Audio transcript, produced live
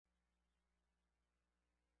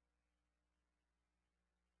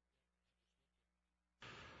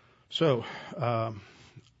So,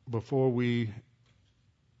 before we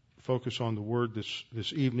focus on the Word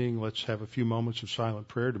this evening, let's have a few moments of silent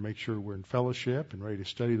prayer to make sure we're in fellowship and ready to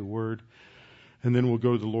study the Word, and then we'll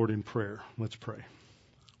go to the Lord in prayer. Let's pray.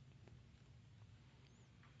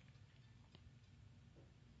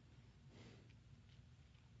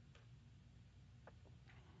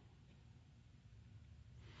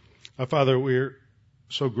 Father, we're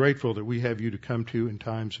so grateful that we have you to come to in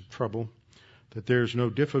times of trouble, that there's no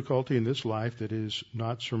difficulty in this life that is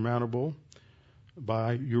not surmountable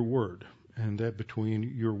by your word, and that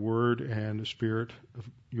between your word and the Spirit of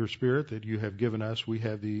your Spirit that you have given us, we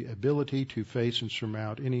have the ability to face and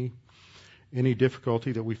surmount any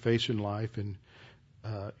difficulty that we face in life, and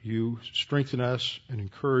you strengthen us and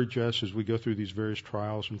encourage us as we go through these various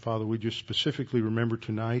trials. And Father, we just specifically remember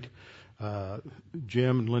tonight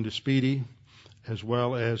Jim and Linda Speedy, as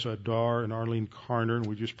well as Dar and Arlene Carner, and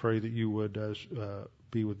we just pray that you would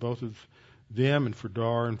be with both of them, and for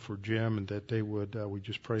Dar and for Jim, and that they would, we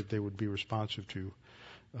just pray that they would be responsive to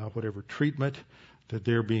whatever treatment that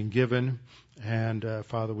they're being given. And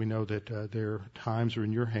Father, we know that their times are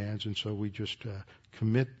in your hands, and so we just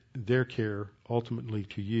commit their care ultimately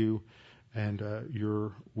to you and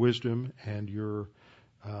your wisdom and your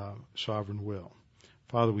sovereign will.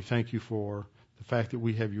 Father, we thank you for the fact that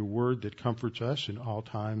we have your word that comforts us in all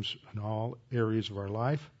times and all areas of our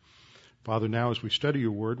life. Father, now as we study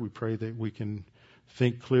your word, we pray that we can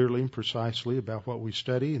think clearly and precisely about what we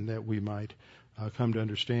study, and that we might come to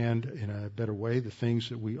understand in a better way the things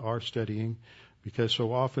that we are studying, because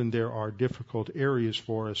so often there are difficult areas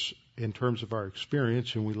for us in terms of our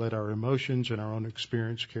experience, and we let our emotions and our own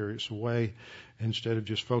experience carry us away instead of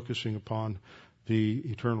just focusing upon the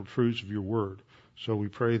eternal truths of your word. So we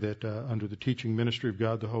pray that under the teaching ministry of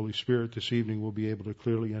God the Holy Spirit this evening we'll be able to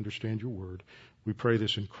clearly understand your word. We pray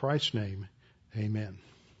this in Christ's name. Amen.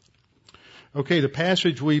 Okay, the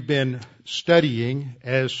passage we've been studying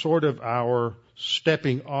as sort of our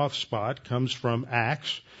stepping off spot comes from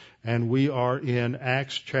Acts, and we are in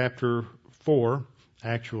Acts chapter 4,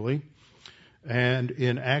 actually. And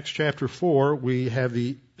in Acts chapter 4, we have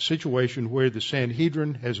the situation where the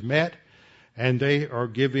Sanhedrin has met, and they are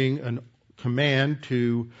giving an command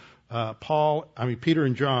to Peter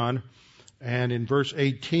and John, and in verse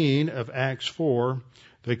 18 of Acts 4,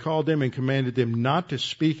 they called them and commanded them not to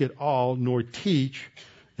speak at all nor teach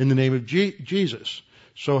in the name of Jesus.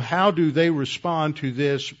 So how do they respond to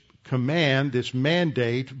this command, this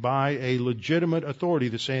mandate by a legitimate authority?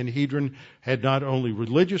 The Sanhedrin had not only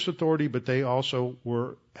religious authority, but they also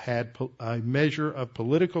had a measure of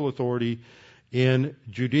political authority in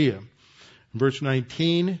Judea. In verse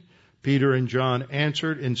 19, Peter and John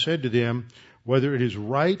answered and said to them, "Whether it is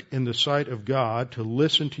right in the sight of God to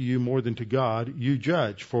listen to you more than to God, you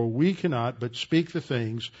judge, for we cannot but speak the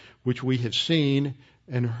things which we have seen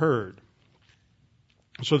and heard."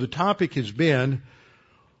 So the topic has been,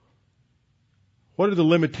 what are the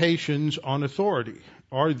limitations on authority?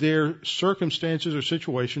 Are there circumstances or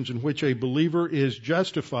situations in which a believer is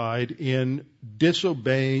justified in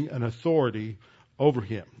disobeying an authority over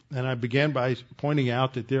him? And I began by pointing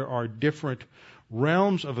out that there are different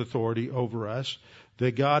realms of authority over us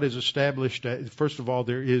that God has established. First of all,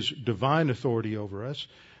 there is divine authority over us.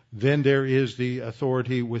 Then there is the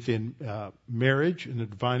authority within marriage and the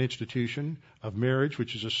divine institution of marriage,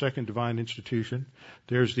 which is a second divine institution.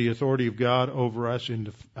 There's the authority of God over us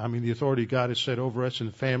the authority God has set over us in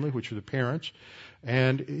the family, which are the parents.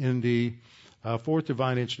 And in the fourth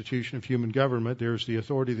divine institution of human government, there's the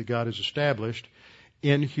authority that God has established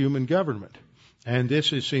in human government. And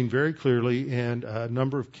this is seen very clearly in a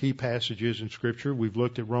number of key passages in Scripture. We've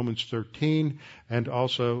looked at Romans 13 and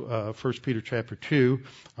also 1 Peter chapter 2.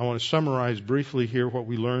 I want to summarize briefly here what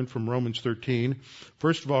we learned from Romans 13.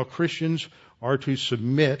 First of all, Christians are to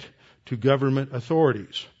submit to government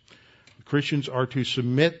authorities. Christians are to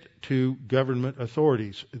submit to government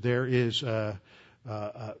authorities. There is the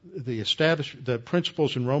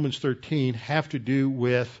principles in Romans 13 have to do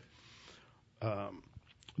with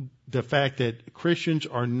the fact that Christians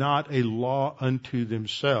are not a law unto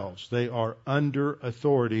themselves. They are under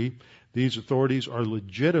authority. These authorities are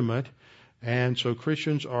legitimate, and so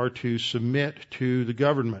Christians are to submit to the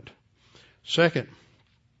government. Second,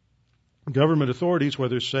 government authorities,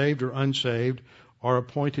 whether saved or unsaved, are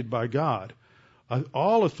appointed by God.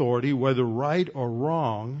 All authority, whether right or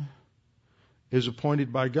wrong, is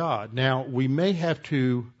appointed by God. Now, we may have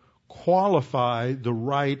to qualify the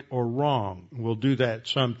right or wrong. We'll do that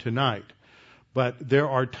some tonight. But there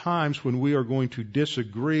are times when we are going to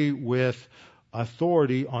disagree with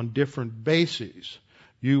authority on different bases.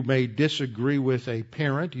 You may disagree with a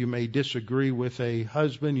parent, you may disagree with a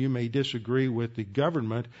husband, you may disagree with the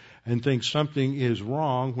government and think something is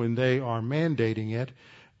wrong when they are mandating it,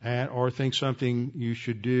 or think something you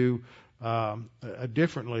should do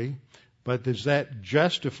differently. But does that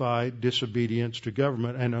justify disobedience to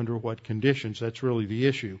government, and under what conditions? That's really the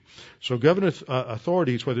issue. So government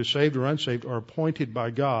authorities, whether saved or unsaved, are appointed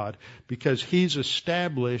by God because He's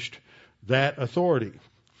established that authority.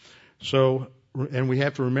 So, and we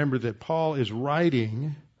have to remember that Paul is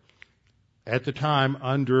writing at the time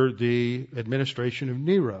under the administration of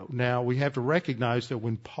Nero. Now, we have to recognize that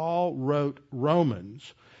when Paul wrote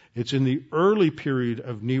Romans, it's in the early period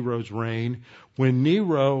of Nero's reign when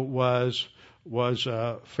Nero was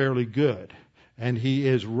fairly good. And he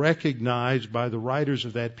is recognized by the writers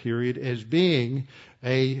of that period as being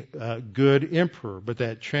a good emperor. But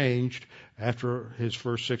that changed after his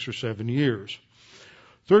first 6 or 7 years.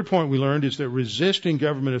 Third point we learned is that resisting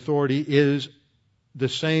government authority is the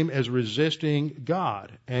same as resisting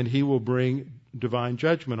God, and He will bring divine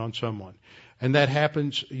judgment on someone. And that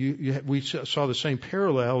happens, we saw the same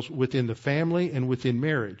parallels within the family and within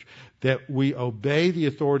marriage, that we obey the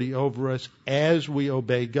authority over us as we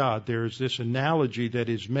obey God. There is this analogy that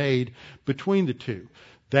is made between the two.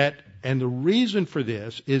 And the reason for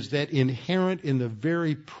this is that inherent in the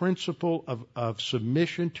very principle of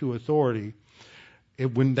submission to authority,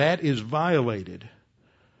 when that is violated,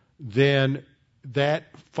 then that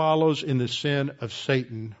follows in the sin of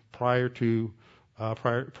Satan prior to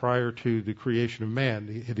the creation of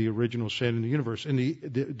man, the original sin in the universe. And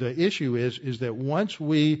the issue is that once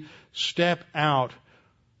we step out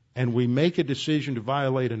and we make a decision to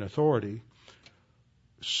violate an authority,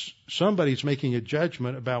 somebody's making a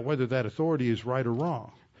judgment about whether that authority is right or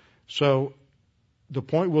wrong. So the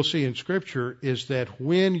point we'll see in Scripture is that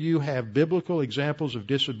when you have biblical examples of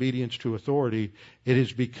disobedience to authority, it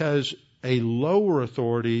is because a lower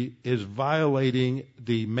authority is violating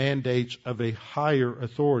the mandates of a higher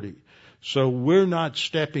authority. So we're not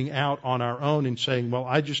stepping out on our own and saying, well,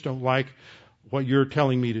 I just don't like what you're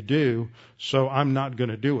telling me to do, so I'm not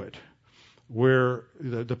going to do it. Where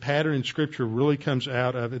the pattern in Scripture really comes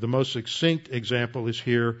out of, the most succinct example is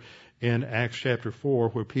here in Acts chapter 4,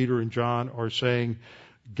 where Peter and John are saying,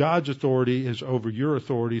 God's authority is over your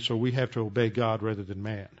authority, so we have to obey God rather than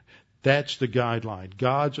man. That's the guideline.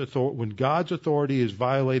 When God's authority is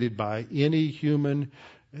violated by any human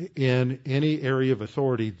in any area of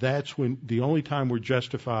authority, that's when the only time we're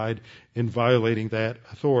justified in violating that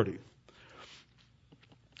authority.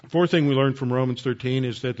 Fourth thing we learned from Romans 13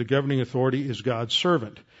 is that the governing authority is God's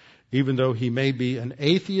servant, even though he may be an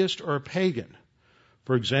atheist or a pagan.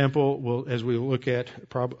 For example, as we look at,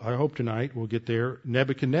 I hope tonight we'll get there,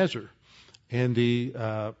 Nebuchadnezzar and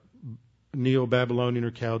the Neo-Babylonian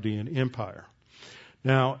or Chaldean Empire.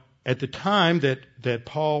 Now, at the time that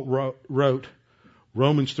Paul wrote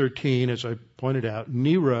Romans 13, as I pointed out,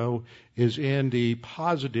 Nero is in the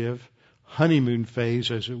positive honeymoon phase,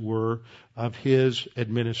 as it were, of his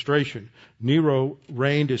administration. Nero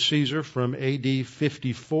reigned as Caesar from AD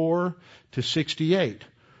 54 to 68.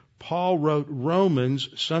 Paul wrote Romans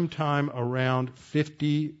sometime around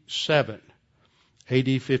 57.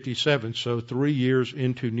 AD 57, so 3 years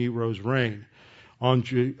into Nero's reign.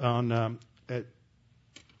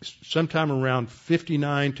 Sometime around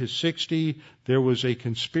 59 to 60, there was a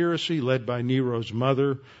conspiracy led by Nero's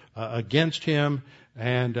mother against him,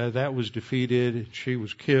 and that was defeated. She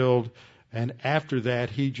was killed, and after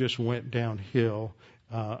that, he just went downhill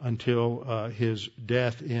until his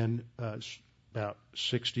death in about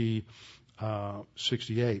 68.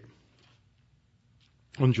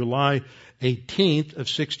 On July 18th of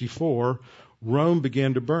 64, Rome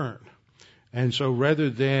began to burn. And so rather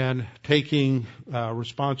than taking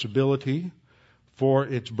responsibility for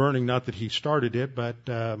its burning, not that he started it, but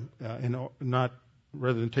rather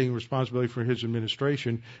than taking responsibility for his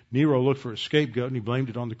administration, Nero looked for a scapegoat and he blamed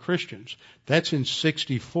it on the Christians. That's in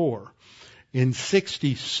 64. In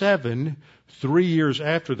 67, 3 years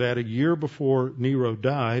after that, a year before Nero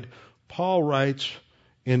died, Paul writes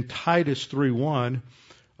in Titus 3:1,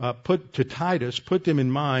 put them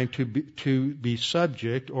in mind to be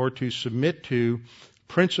subject or to submit to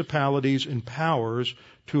principalities and powers,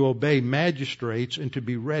 to obey magistrates, and to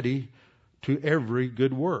be ready to every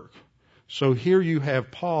good work. So here you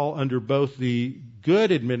have Paul under both the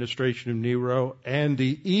good administration of Nero and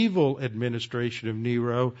the evil administration of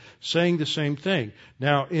Nero saying the same thing.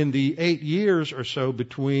 Now, in the 8 years or so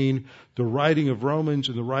between the writing of Romans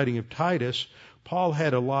and the writing of Titus, Paul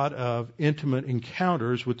had a lot of intimate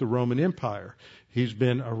encounters with the Roman Empire. He's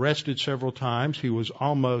been arrested several times. He was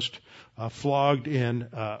almost flogged in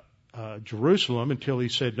Jerusalem until he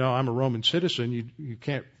said, no, I'm a Roman citizen. You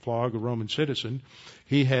can't flog a Roman citizen.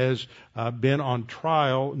 He has been on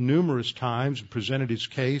trial numerous times, presented his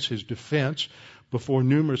case, his defense, before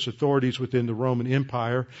numerous authorities within the Roman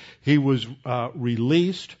Empire. He was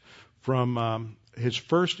released from his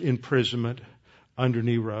first imprisonment under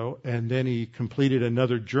Nero, and then he completed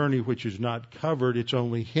another journey which is not covered. It's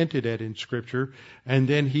only hinted at in Scripture. And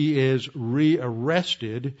then he is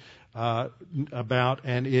rearrested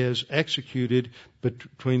and is executed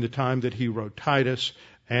between the time that he wrote Titus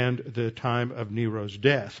and the time of Nero's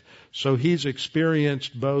death. So he's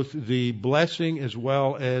experienced both the blessing as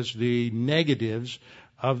well as the negatives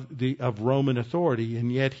of Roman authority,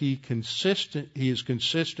 and yet he is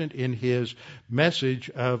consistent in his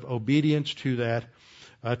message of obedience to that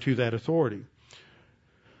authority.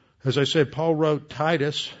 As I said, Paul wrote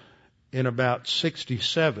Titus in about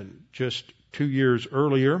 67, just 2 years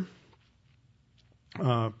earlier.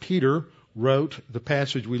 Peter wrote the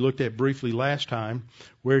passage we looked at briefly last time,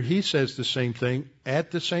 where he says the same thing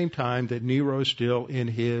at the same time that Nero is still in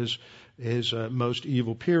his most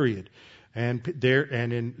evil period. And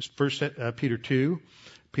in 1 Peter 2,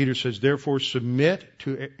 Peter says, therefore submit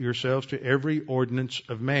yourselves to every ordinance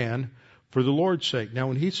of man for the Lord's sake. Now,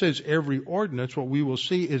 when he says every ordinance, what we will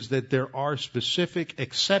see is that there are specific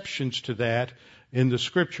exceptions to that in the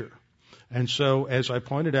Scripture. And so, as I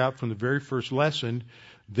pointed out from the very first lesson,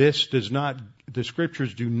 the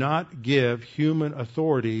Scriptures do not give human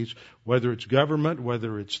authorities, whether it's government,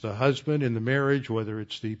 whether it's the husband in the marriage, whether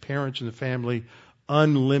it's the parents in the family,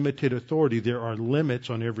 unlimited authority. There are limits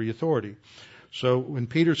on every authority. So when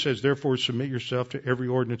Peter says, therefore submit yourself to every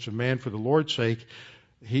ordinance of man for the Lord's sake,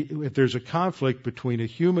 if there's a conflict between a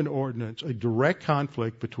human ordinance, a direct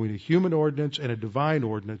conflict between a human ordinance and a divine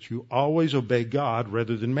ordinance, you always obey God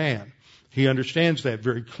rather than man. He understands that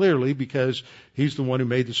very clearly because he's the one who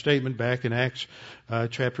made the statement back in Acts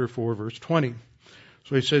chapter 4, verse 20.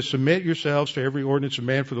 So he says, submit yourselves to every ordinance of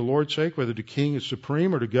man for the Lord's sake, whether to king as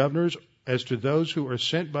supreme or to governors, as to those who are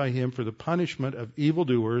sent by him for the punishment of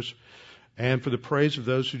evildoers and for the praise of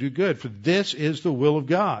those who do good. For this is the will of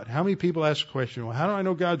God. How many people ask the question, well, how do I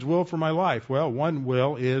know God's will for my life? Well, one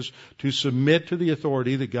will is to submit to the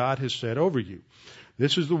authority that God has set over you.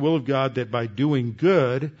 This is the will of God, that by doing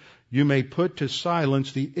good, you may put to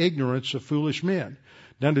silence the ignorance of foolish men.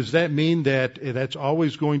 Now, does that mean that that's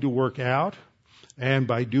always going to work out? And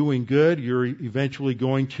by doing good, you're eventually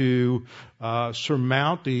going to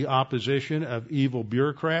surmount the opposition of evil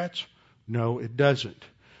bureaucrats? No, it doesn't.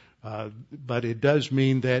 But it does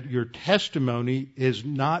mean that your testimony has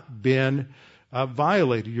not been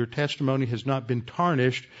violated. Your testimony has not been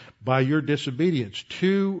tarnished by your disobedience.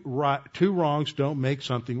 Two wrongs don't make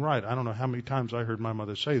something right. I don't know how many times I heard my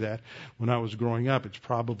mother say that when I was growing up. It's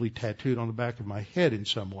probably tattooed on the back of my head in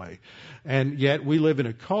some way. And yet we live in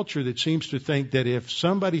a culture that seems to think that if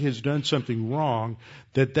somebody has done something wrong,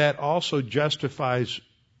 that also justifies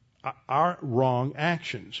our wrong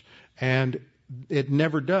actions. And it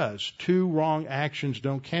never does. Two wrong actions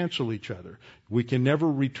don't cancel each other. We can never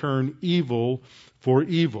return evil for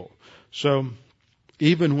evil. So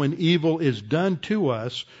even when evil is done to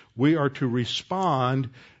us, we are to respond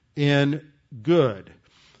in good,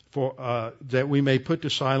 for that we may put to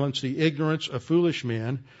silence the ignorance of foolish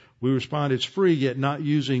men. We respond, it's free, yet not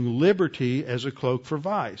using liberty as a cloak for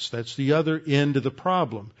vice. That's the other end of the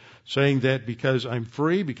problem. Saying that because I'm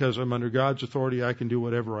free, because I'm under God's authority, I can do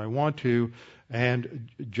whatever I want to and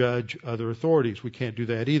judge other authorities. We can't do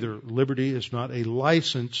that either. Liberty is not a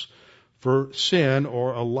license for sin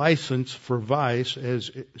or a license for vice,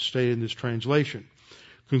 as stated in this translation.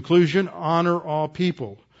 Conclusion, honor all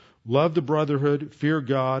people. Love the brotherhood, fear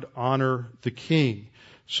God, honor the king.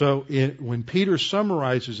 So when Peter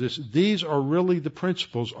summarizes this, these are really the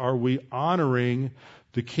principles. Are we honoring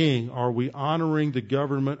the king? Are we honoring the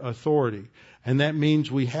government authority? And that means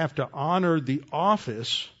we have to honor the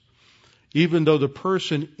office, even though the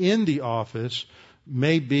person in the office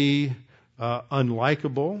may be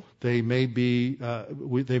unlikable. They may be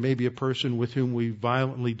a person with whom we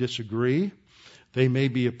violently disagree. They may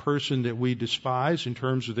be a person that we despise in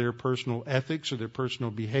terms of their personal ethics or their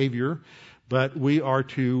personal behavior. But we are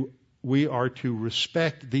to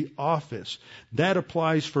respect the office. That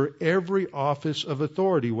applies for every office of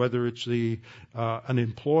authority, whether it's an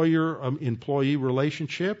employer-employee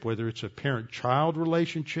relationship, whether it's a parent-child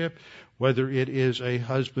relationship, whether it is a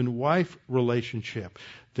husband-wife relationship.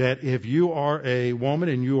 That if you are a woman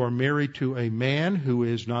and you are married to a man who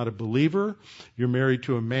is not a believer, you're married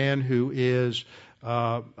to a man who is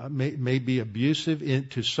may be abusive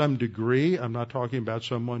to some degree. I'm not talking about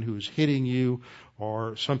someone who is hitting you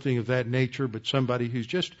or something of that nature, but somebody who's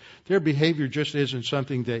just, their behavior just isn't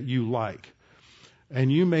something that you like.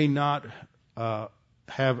 And you may not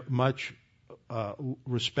have much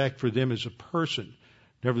respect for them as a person.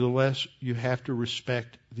 Nevertheless, you have to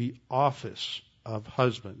respect the office of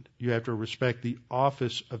husband. You have to respect the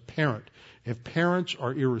office of parent. If parents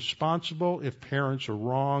are irresponsible, if parents are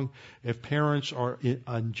wrong, if parents are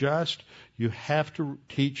unjust, you have to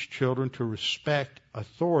teach children to respect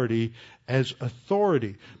authority as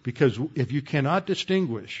authority. Because if you cannot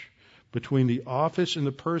distinguish between the office and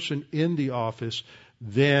the person in the office,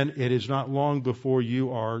 then it is not long before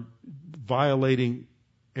you are violating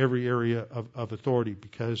every area of authority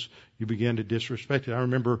because you begin to disrespect it. I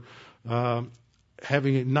remember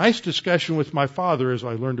having a nice discussion with my father as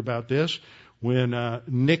I learned about this when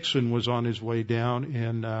Nixon was on his way down,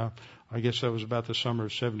 and I guess that was about the summer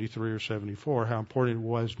of 73 or 74, how important it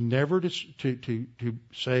was never to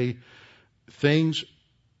say things.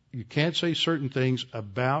 You can't say certain things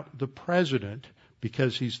about the president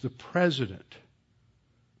because he's the president.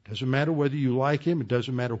 Doesn't matter whether you like him. It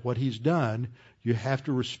doesn't matter what he's done. You have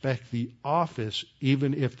to respect the office,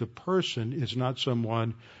 even if the person is not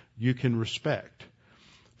someone you can respect.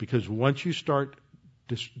 Because once you start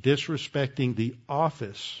disrespecting the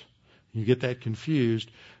office, you get that confused,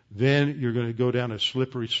 then you're going to go down a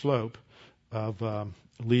slippery slope of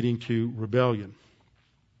leading to rebellion.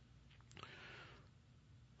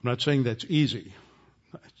 I'm not saying that's easy.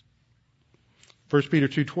 1 Peter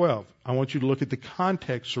 2:12. I want you to look at the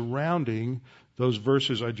context surrounding those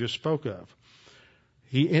verses I just spoke of.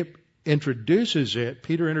 Peter introduces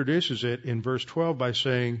it in verse 12 by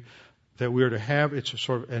saying that we are to have, it's a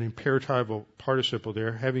sort of an imperatival participle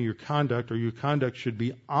there, having your conduct should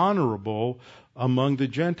be honorable among the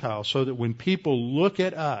Gentiles, so that when people look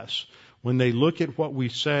at us, when they look at what we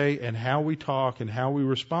say and how we talk and how we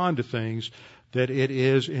respond to things, that it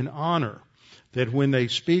is in honor. That when they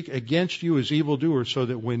speak against you as evildoers, so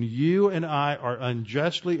that when you and I are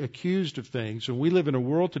unjustly accused of things, and we live in a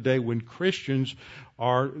world today when Christians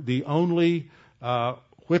are the only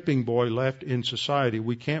whipping boy left in society.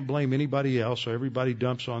 We can't blame anybody else, so everybody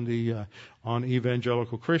dumps on the on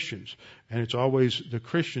evangelical Christians, and it's always the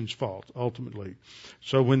Christians' fault ultimately.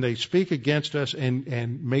 So when they speak against us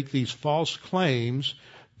and make these false claims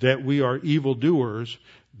that we are evildoers,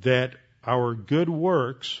 that our good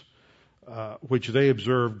works, which they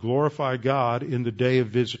observe, glorify God in the day of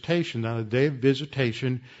visitation. Now, the day of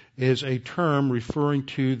visitation is a term referring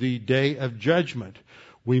to the day of judgment.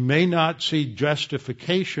 We may not see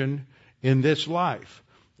justification in this life,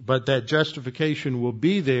 but that justification will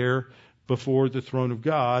be there before the throne of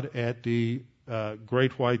God at the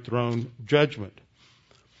great white throne judgment.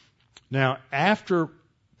 Now, after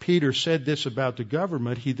Peter said this about the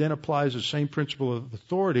government, he then applies the same principle of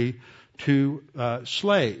authority to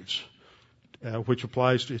slaves, which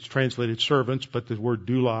applies to, it's translated servants, but the word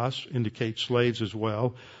doulos indicates slaves as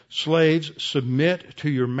well. Slaves, submit to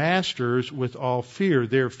your masters with all fear.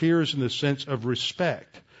 Their fear is in the sense of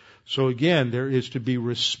respect. So again, there is to be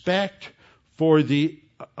respect for the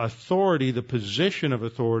authority, the position of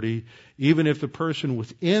authority, even if the person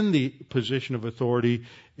within the position of authority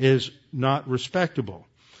is not respectable.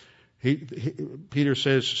 Peter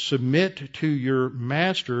says, submit to your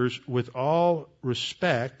masters with all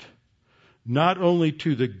respect, not only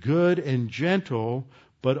to the good and gentle,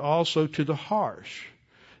 but also to the harsh.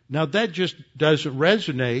 Now that just doesn't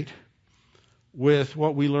resonate with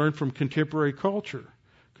what we learn from contemporary culture.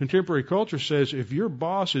 Contemporary culture says if your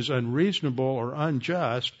boss is unreasonable or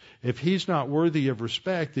unjust, if he's not worthy of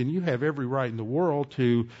respect, then you have every right in the world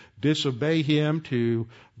to disobey him, to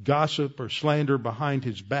gossip or slander behind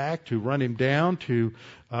his back, to run him down, to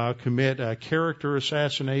commit character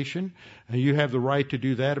assassination. And you have the right to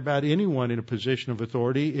do that about anyone in a position of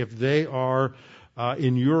authority if they are,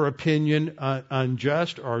 in your opinion,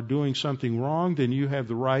 unjust or doing something wrong. Then you have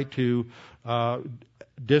the right to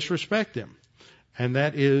disrespect them. And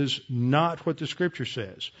that is not what the Scripture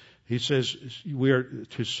says. He says we are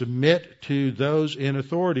to submit to those in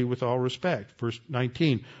authority with all respect. Verse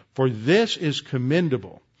 19, for this is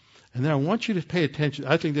commendable. And then I want you to pay attention.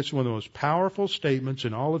 I think this is one of the most powerful statements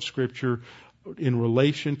in all of Scripture in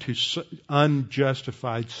relation to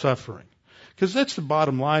unjustified suffering. Because that's the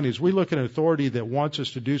bottom line, is we look at an authority that wants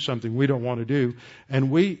us to do something we don't want to do,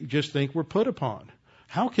 and we just think we're put upon.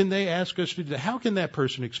 How can they ask us to do that? How can that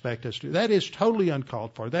person expect us to do that? That is totally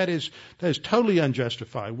uncalled for. That is totally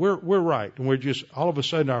unjustified. We're right. And we're just, all of a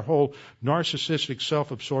sudden, our whole narcissistic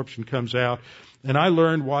self-absorption comes out. And I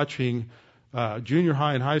learned watching junior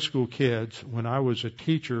high and high school kids, when I was a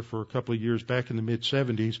teacher for a couple of years back in the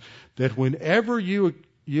mid-'70s, that whenever you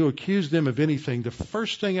accuse them of anything, the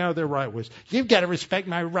first thing out of their right was, "You've got to respect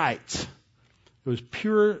my rights." It was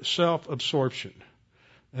pure self-absorption.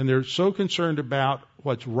 And they're so concerned about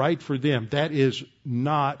what's right for them. That is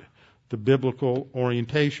not the biblical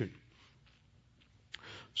orientation.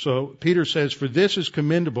 So Peter says, "For this is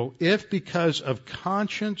commendable, if because of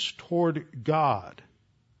conscience toward God."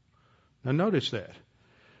 Now notice that.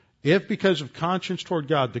 If because of conscience toward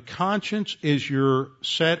God, the conscience is your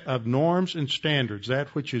set of norms and standards, that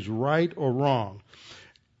which is right or wrong.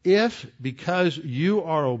 If because you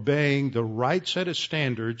are obeying the right set of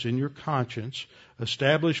standards in your conscience,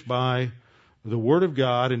 established by the Word of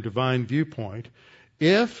God and divine viewpoint,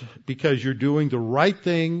 if because you're doing the right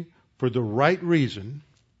thing for the right reason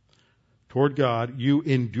toward God, you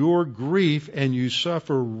endure grief and you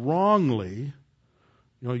suffer wrongly,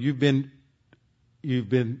 you've been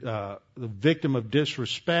the victim of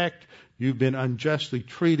disrespect, you've been unjustly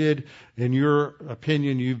treated, in your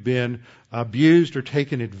opinion you've been abused or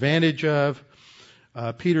taken advantage of.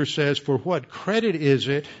 Peter says, "For what credit is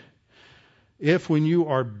it if when you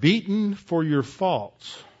are beaten for your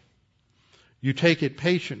faults, you take it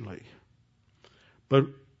patiently?" But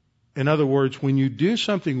in other words, when you do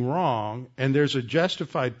something wrong and there's a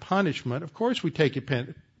justified punishment, of course we take it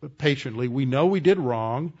patiently. We know we did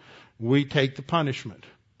wrong. We take the punishment.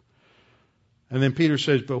 And then Peter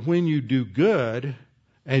says, "But when you do good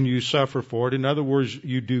and you suffer for it," in other words,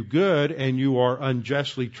 you do good and you are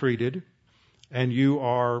unjustly treated and you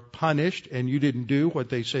are punished and you didn't do what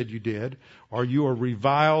they said you did, or you are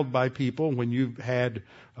reviled by people when you've had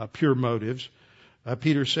pure motives.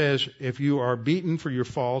 Peter says, if you are beaten for your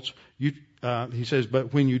faults, he says,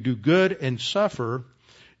 "But when you do good and suffer,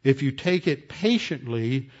 if you take it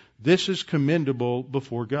patiently, this is commendable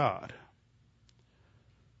before God."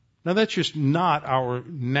 Now that's just not our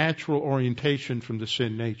natural orientation from the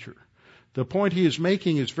sin nature. The point he is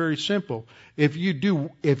making is very simple. If you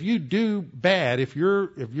do bad, if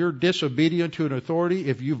you're disobedient to an authority,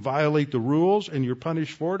 if you violate the rules and you're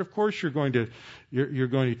punished for it, of course you're going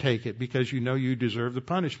to take it because you know you deserve the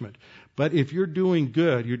punishment. But if you're doing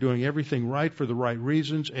good, you're doing everything right for the right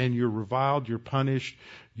reasons, and you're reviled, you're punished,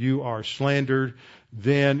 you are slandered,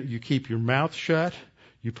 then you keep your mouth shut,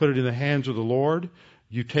 you put it in the hands of the Lord,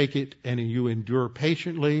 you take it and you endure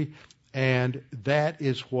patiently. And that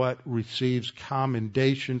is what receives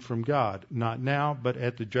commendation from God. Not now, but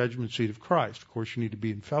at the judgment seat of Christ. Of course, you need to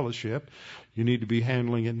be in fellowship. You need to be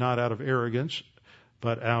handling it not out of arrogance,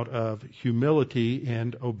 but out of humility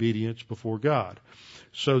and obedience before God.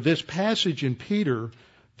 So this passage in Peter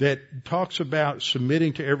that talks about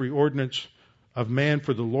submitting to every ordinance of man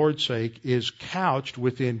for the Lord's sake is couched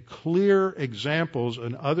within clear examples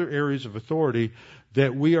in other areas of authority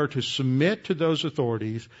that we are to submit to those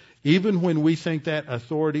authorities even when we think that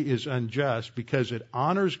authority is unjust, because it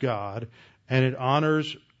honors God and it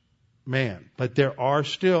honors man. But there are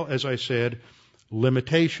still, as I said,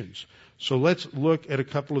 limitations. So let's look at a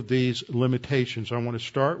couple of these limitations. I want to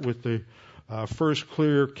start with the first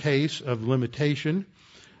clear case of limitation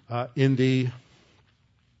in the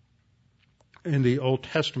Old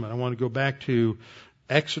Testament. I want to go back to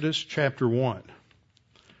Exodus chapter 1.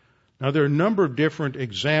 Now, there are a number of different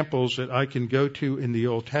examples that I can go to in the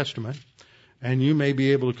Old Testament, and you may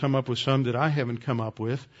be able to come up with some that I haven't come up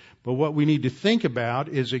with. But what we need to think about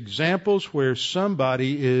is examples where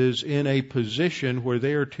somebody is in a position where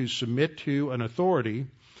they are to submit to an authority,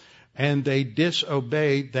 and they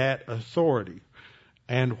disobey that authority.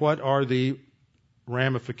 And what are the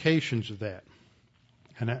ramifications of that?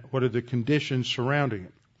 And what are the conditions surrounding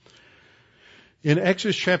it? In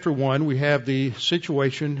Exodus chapter 1, we have the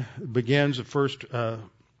situation, begins the first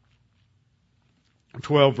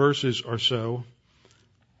 12 verses or so,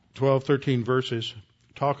 12, 13 verses,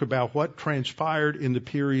 talk about what transpired in the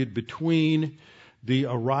period between the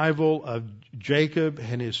arrival of Jacob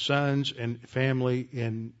and his sons and family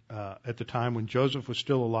at the time when Joseph was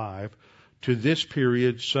still alive to this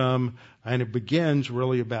period, and it begins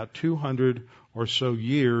really about 200 or so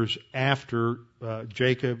years after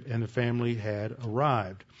Jacob and the family had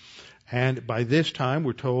arrived. And by this time,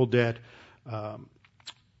 we're told that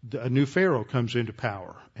a new Pharaoh comes into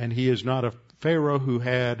power. And he is not a Pharaoh who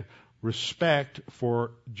had respect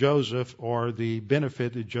for Joseph or the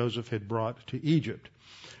benefit that Joseph had brought to Egypt.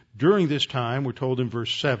 During this time, we're told in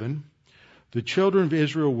verse 7, The children of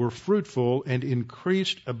Israel were fruitful and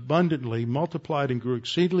increased abundantly, multiplied and grew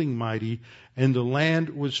exceedingly mighty, and the land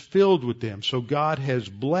was filled with them. So God has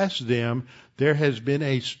blessed them. There has been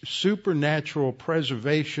a supernatural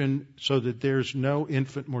preservation so that there's no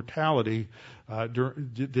infant mortality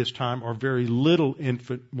during this time, or very little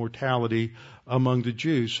infant mortality among the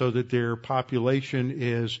Jews, so that their population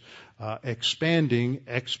is expanding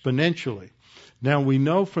exponentially. Now we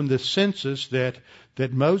know from the census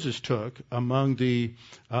that Moses took among the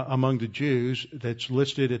Jews, that's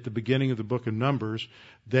listed at the beginning of the book of Numbers,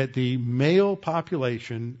 that the male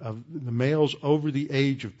population of the males over the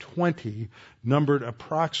age of 20 numbered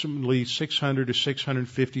approximately 600 to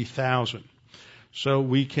 650,000. So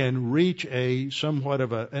we can reach a somewhat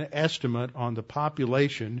of an estimate on the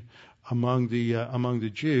population among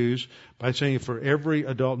the Jews by saying for every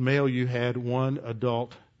adult male you had one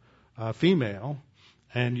adult female,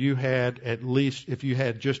 and you had at least, if you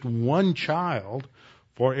had just one child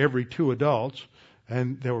for every two adults,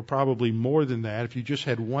 and there were probably more than that, if you just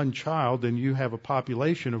had one child, then you have a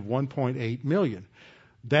population of 1.8 million.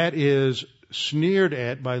 That is sneered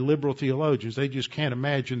at by liberal theologians. They just can't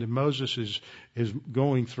imagine that Moses is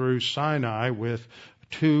going through Sinai with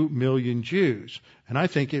 2 million Jews. And I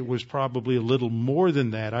think it was probably a little more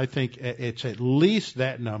than that. I think it's at least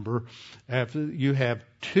that number. If you have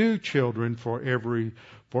 2 children for every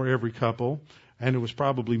couple, and it was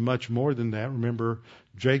probably much more than that. Remember,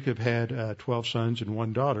 Jacob had 12 sons and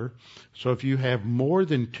 1 daughter. So if you have more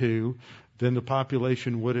than 2, then the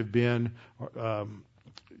population would have been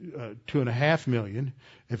 2.5 million.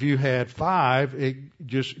 If you had 5, it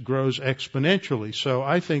just grows exponentially. So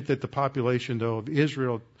I think that the population, though, of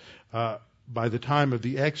Israel by the time of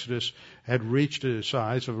the Exodus had reached a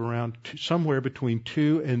size of around somewhere between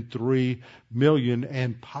 2 and 3 million,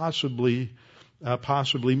 and possibly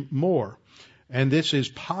more. And this is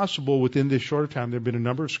possible within this short time. There have been a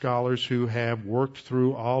number of scholars who have worked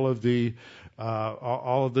through all of the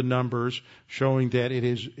numbers, showing that it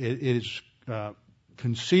is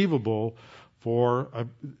conceivable for a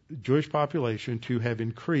Jewish population to have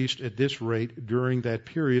increased at this rate during that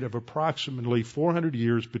period of approximately 400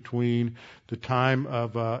 years between the time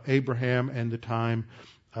of Abraham and the time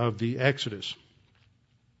of the Exodus.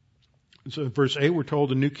 So in verse 8 we're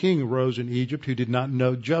told a new king arose in Egypt who did not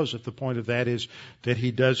know Joseph. The point of that is that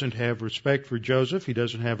he doesn't have respect for Joseph. He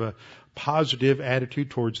doesn't have a positive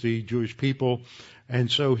attitude towards the Jewish people. And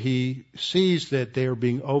so he sees that they are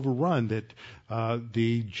being overrun, that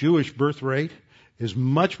the Jewish birth rate is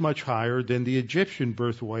much, much higher than the Egyptian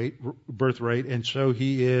birth rate, and so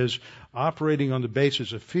he is operating on the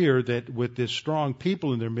basis of fear that with this strong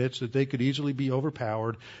people in their midst that they could easily be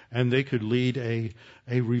overpowered and they could lead a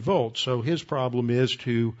revolt. So his problem is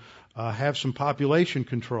to have some population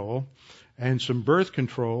control and some birth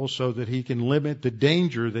control so that he can limit the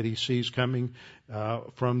danger that he sees coming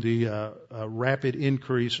from the rapid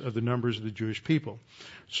increase of the numbers of the Jewish people.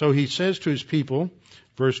 So he says to his people,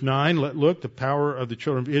 verse 9, look, the power of the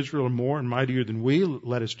children of Israel are more and mightier than we.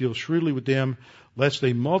 Let us deal shrewdly with them, lest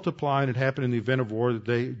they multiply and it happen in the event of war that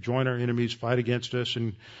they join our enemies, fight against us,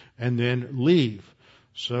 and then leave.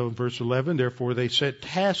 So verse 11, therefore they set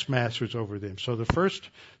taskmasters over them. So the first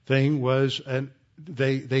thing was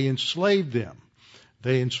they enslaved them.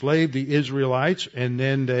 They enslaved the Israelites, and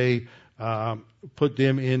then they put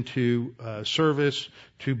them into service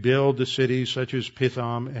to build the cities such as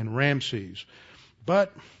Pithom and Ramses.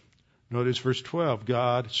 But notice verse 12,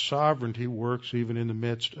 God's sovereignty works even in the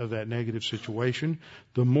midst of that negative situation.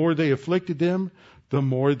 The more they afflicted them, the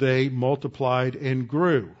more they multiplied and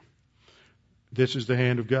grew. This is the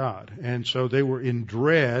hand of God. And so they were in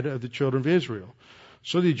dread of the children of Israel.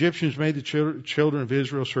 So the Egyptians made the children of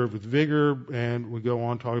Israel serve with vigor, and we go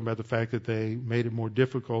on talking about the fact that they made it more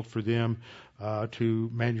difficult for them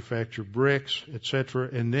to manufacture bricks, etc.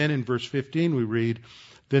 And then in verse 15 we read,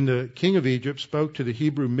 then the king of Egypt spoke to the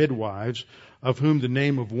Hebrew midwives, of whom the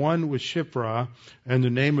name of one was Shiphrah and the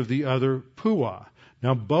name of the other Puah.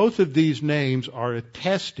 Now both of these names are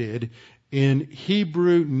attested in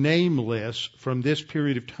Hebrew name lists from this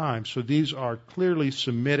period of time. So these are clearly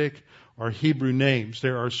Semitic or Hebrew names.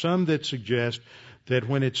 There are some that suggest that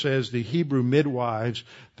when it says the Hebrew midwives,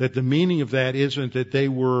 that the meaning of that isn't that they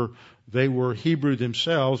were Hebrew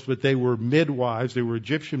themselves, but they were midwives, they were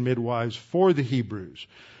Egyptian midwives for the Hebrews.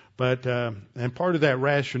 But and part of that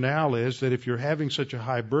rationale is that if you're having such a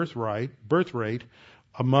high birth rate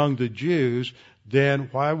among the Jews, then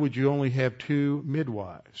why would you only have 2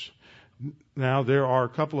 midwives? Now there are a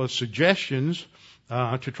couple of suggestions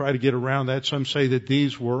to try to get around that. Some say that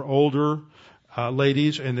these were older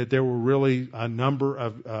ladies and that there were really a number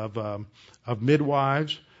of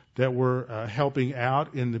midwives that were helping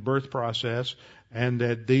out in the birth process, and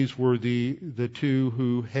that these were the two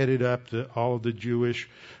who headed up all of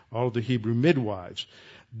the Hebrew midwives.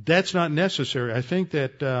 That's not necessary. I think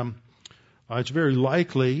that it's very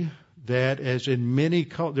likely that, as in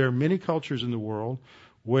there are many cultures in the world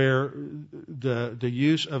where the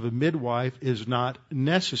use of a midwife is not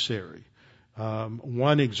necessary.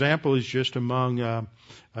 One example is just among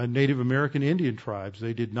Native American Indian tribes.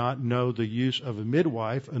 They did not know the use of a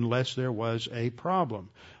midwife unless there was a problem.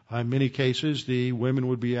 In many cases, the women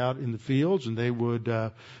would be out in the fields, and they would,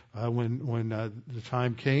 when the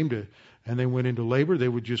time came and they went into labor, they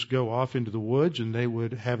would just go off into the woods and they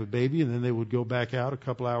would have a baby, and then they would go back out a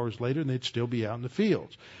couple hours later and they'd still be out in the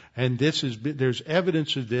fields. And there's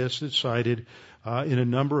evidence of this that's cited in a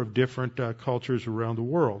number of different cultures around the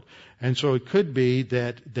world. And so it could be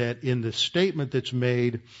that in the statement that's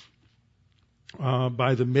made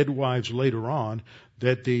by the midwives later on,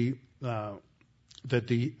 that the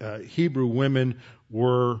Hebrew women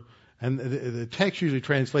were, and the text usually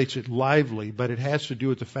translates it lively, but it has to do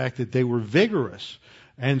with the fact that they were vigorous.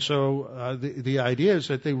 And so the idea is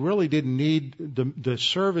that they really didn't need the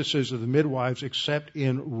services of the midwives except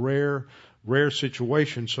in rare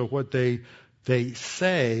situations. So what they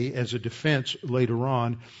say as a defense later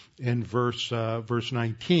on in verse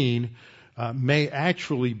 19 may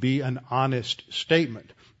actually be an honest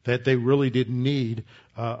statement, that they really didn't need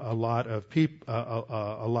a lot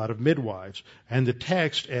of midwives. And the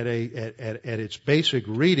text at its basic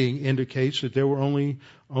reading indicates that there were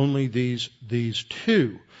only these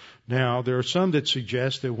two. Now, there are some that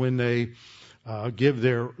suggest that when they give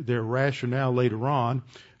their rationale later on,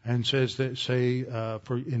 and says that,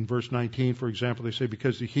 in verse 19, for example, they say,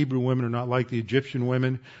 because the Hebrew women are not like the Egyptian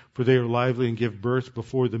women, for they are lively and give birth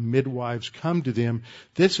before the midwives come to them.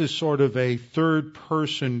 This is sort of a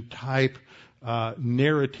third-person type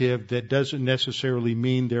narrative that doesn't necessarily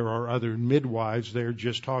mean there are other midwives. They're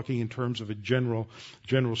just talking in terms of a general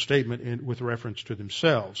statement with reference to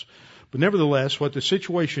themselves. But nevertheless, what the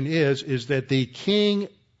situation is that the king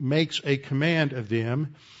makes a command of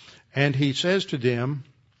them, and he says to them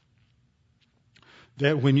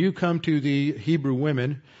that when you come to the Hebrew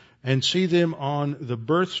women and see them on the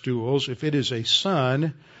birth stools, if it is a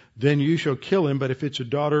son, then you shall kill him, but if it's a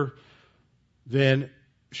daughter, then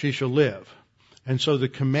she shall live. And so the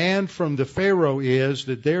command from the Pharaoh is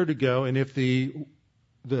that they're to go, and if the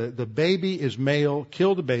baby is male,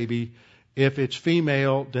 kill the baby. If it's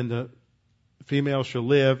female, then the female shall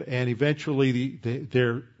live. And eventually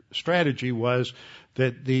their strategy was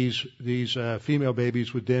that these female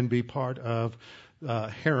babies would then be part of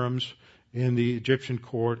harems in the Egyptian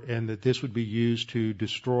court, and that this would be used to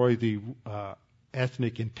destroy the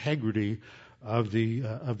ethnic integrity of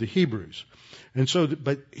the Hebrews. And so,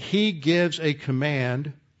 but he gives a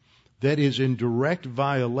command that is in direct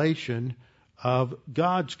violation of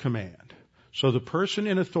God's command. So the person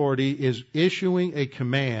in authority is issuing a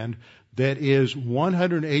command that is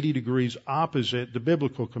 180 degrees opposite the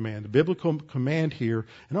biblical command. The biblical command here,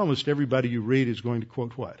 and almost everybody you read is going to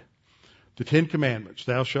quote what? The Ten Commandments.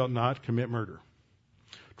 Thou shalt not commit murder.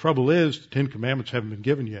 Trouble is, the Ten Commandments haven't been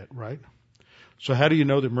given yet, right? So how do you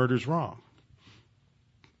know that murder is wrong?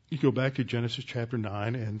 You go back to Genesis chapter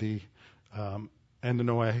 9 and the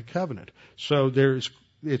Noahic covenant. So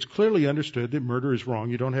it's clearly understood that murder is wrong.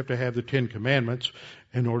 You don't have to have the Ten Commandments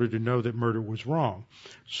in order to know that murder was wrong.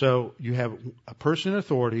 So you have a person in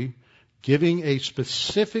authority giving a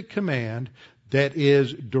specific command that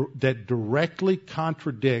directly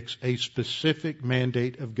contradicts a specific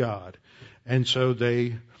mandate of God. And so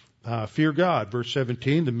they fear God. Verse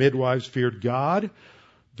 17, the midwives feared God.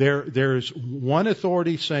 There's one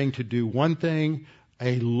authority saying to do one thing,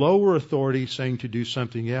 a lower authority saying to do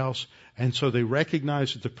something else, and so they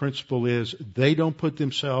recognize that the principle is they don't put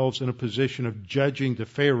themselves in a position of judging the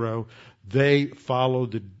Pharaoh. They follow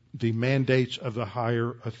the mandates of the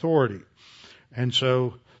higher authority. And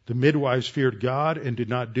so the midwives feared God and did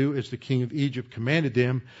not do as the king of Egypt commanded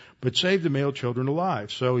them, but saved the male children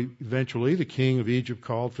alive. So eventually the king of Egypt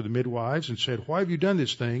called for the midwives and said, why have you done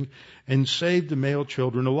this thing? And saved the male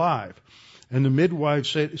children alive. And the midwives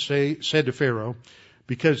said to Pharaoh,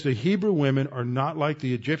 because the Hebrew women are not like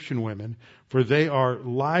the Egyptian women, for they are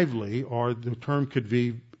lively, or the term could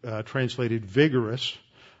be translated vigorous,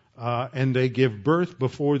 and they give birth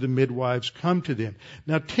before the midwives come to them.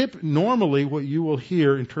 Now, normally what you will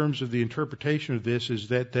hear in terms of the interpretation of this is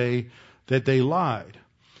that they lied.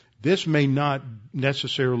 This may not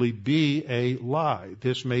necessarily be a lie.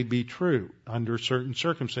 This may be true under certain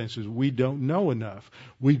circumstances. We don't know enough.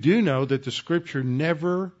 We do know that the Scripture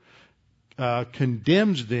never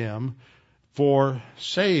condemns them for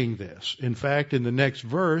saying this. In fact, in the next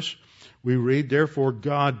verse, we read, "Therefore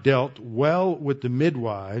God dealt well with the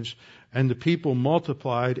midwives, and the people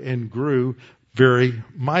multiplied and grew very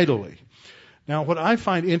mightily." Now, what I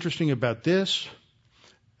find interesting about this,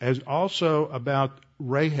 as also about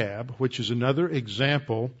Rahab, which is another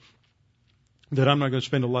example that I'm not going to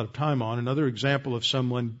spend a lot of time on, another example of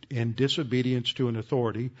someone in disobedience to an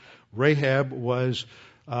authority. Rahab was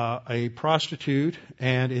a prostitute,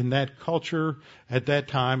 and in that culture at that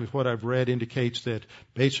time, is what I've read, indicates that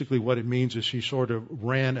basically what it means is she sort of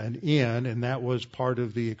ran an inn, and that was part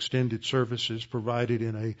of the extended services provided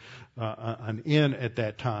in an inn at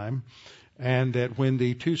that time. And that when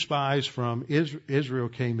the two spies from Israel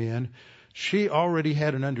came in, she already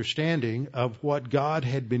had an understanding of what God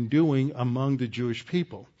had been doing among the Jewish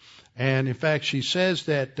people. And in fact, she says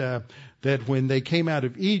that when they came out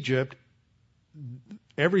of Egypt,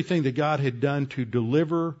 everything that God had done to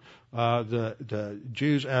deliver the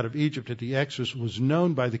Jews out of Egypt at the Exodus was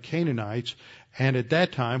known by the Canaanites. And at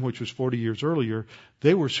that time, which was 40 years earlier,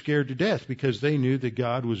 they were scared to death because they knew that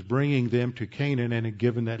God was bringing them to Canaan and had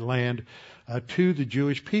given that land to the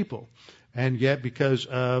Jewish people. And yet, because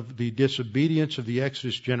of the disobedience of the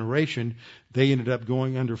Exodus generation, they ended up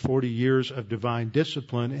going under 40 years of divine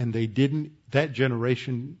discipline, and that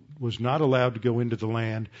generation was not allowed to go into the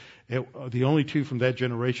land. The only two from that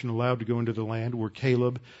generation allowed to go into the land were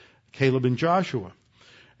Caleb and Joshua.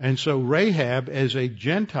 And so Rahab, as a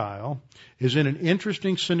Gentile, is in an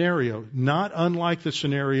interesting scenario, not unlike the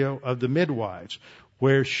scenario of the midwives,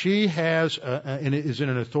 where she has and is in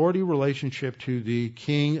an authority relationship to the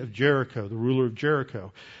king of Jericho, the ruler of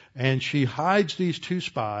Jericho. And she hides these two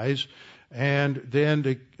spies, and then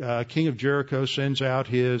the king of Jericho sends out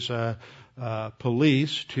his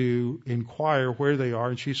police to inquire where they are,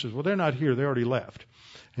 and she says, well, they're not here, they already left.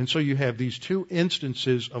 And so you have these two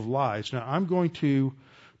instances of lies. Now, I'm going to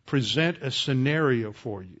present a scenario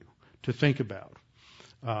for you to think about.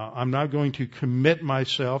 I'm not going to commit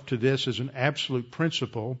myself to this as an absolute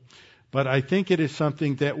principle, but I think it is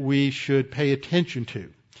something that we should pay attention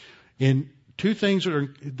to. A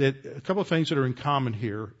couple of things that are in common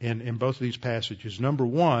here in both of these passages. Number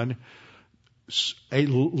one,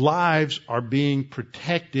 lives are being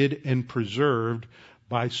protected and preserved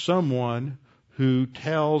by someone who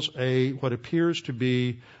tells what appears to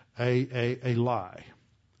be a lie.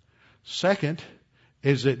 Second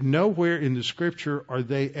is that nowhere in the Scripture are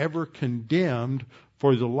they ever condemned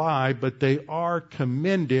for the lie, but they are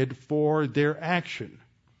commended for their action.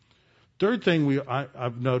 Third thing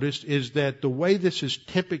I've noticed is that the way this is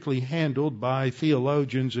typically handled by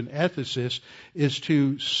theologians and ethicists is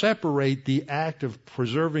to separate the act of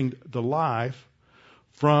preserving the life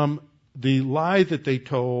from the lie that they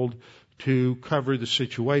told to cover the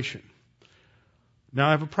situation. Now,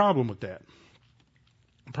 I have a problem with that.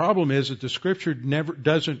 The problem is that the Scripture never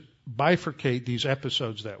doesn't bifurcate these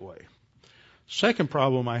episodes that way. Second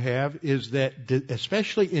problem I have is that,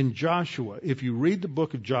 especially in Joshua, if you read the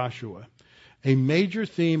book of Joshua, a major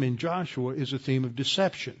theme in Joshua is a theme of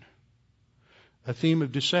deception. A theme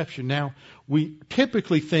of deception. Now, we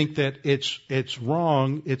typically think that it's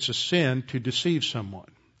wrong, it's a sin to deceive someone.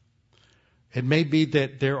 It may be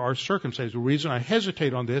that there are circumstances. The reason I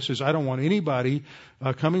hesitate on this is I don't want anybody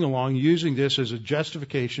coming along using this as a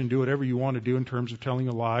justification, do whatever you want to do in terms of telling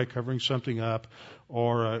a lie, covering something up,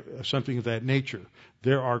 or something of that nature.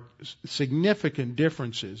 There are significant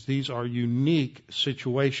differences. These are unique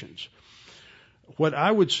situations. What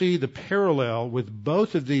I would see the parallel with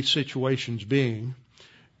both of these situations being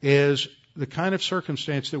is the kind of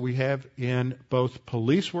circumstance that we have in both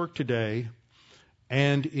police work today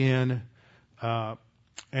and in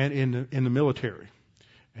the military,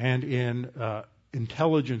 and in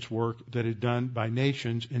intelligence work that is done by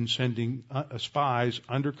nations in sending spies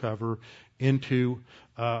undercover into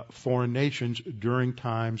foreign nations during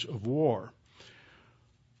times of war.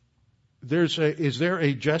 Is there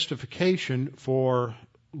a justification for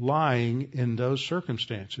lying in those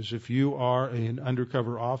circumstances? If you are an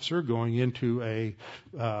undercover officer going into a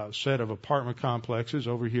set of apartment complexes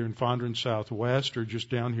over here in Fondren Southwest or just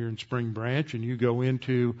down here in Spring Branch, and you go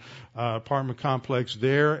into an apartment complex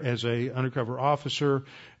there as a undercover officer,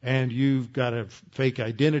 and you've got a fake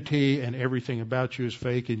identity and everything about you is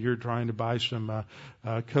fake, and you're trying to buy some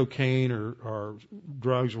cocaine or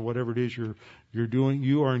drugs or whatever it is you're doing,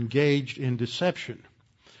 you are engaged in deception.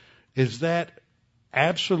 Is that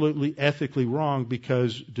absolutely ethically wrong,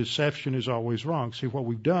 because deception is always wrong? See, what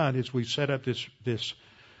we've done is we've set up this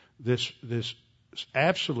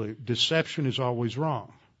absolute deception is always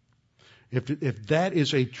wrong. If that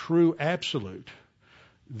is a true absolute,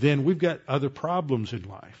 then we've got other problems in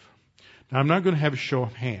life. Now, I'm not going to have a show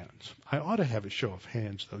of hands. I ought to have a show of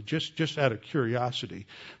hands, though, just out of curiosity.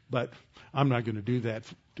 But I'm not going to do that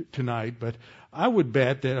tonight. But I would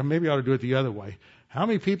bet that maybe I ought to do it the other way. How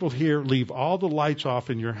many people here leave all the lights off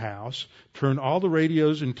in your house, turn all the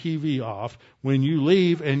radios and TV off when you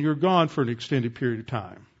leave and you're gone for an extended period of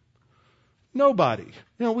time? Nobody.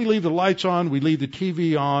 We leave the lights on, we leave the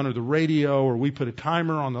TV on or the radio, or we put a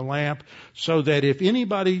timer on the lamp so that if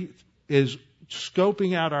anybody is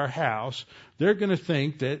scoping out our house, they're going to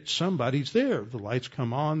think that somebody's there. The lights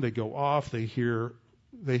come on, they go off, they hear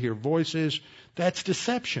voices. That's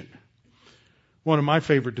deception. One of my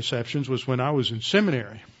favorite deceptions was when I was in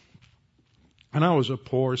seminary. And I was a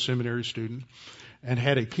poor seminary student and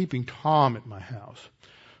had a peeping Tom at my house.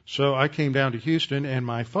 So I came down to Houston, and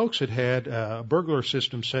my folks had a burglar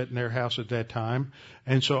system set in their house at that time.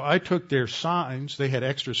 And so I took their signs. They had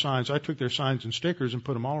extra signs. I took their signs and stickers and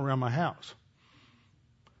put them all around my house.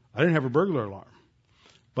 I didn't have a burglar alarm.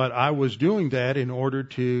 But I was doing that in order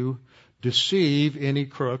to deceive any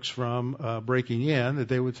crooks from breaking in, that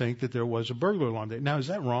they would think that there was a burglar alarm there. Now, is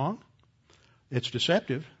that wrong? It's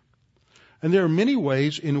deceptive. And there are many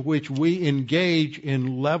ways in which we engage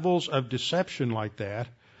in levels of deception like that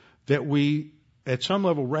we, at some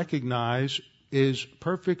level, recognize is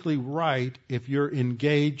perfectly right if you're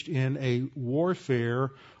engaged in a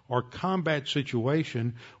warfare or combat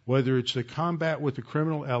situation, whether it's the combat with the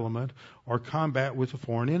criminal element or combat with a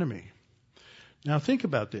foreign enemy. Now think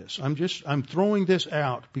about this. I'm throwing this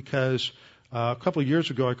out because a couple of years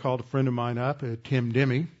ago I called a friend of mine up, Tim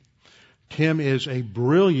Demme. Tim is a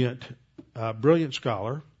brilliant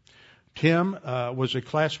scholar. Tim was a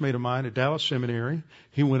classmate of mine at Dallas Seminary.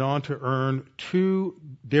 He went on to earn 2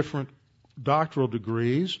 different doctoral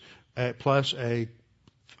degrees, plus I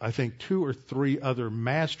think 2 or 3 other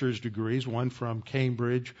master's degrees, one from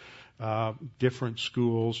Cambridge, different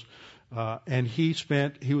schools. And he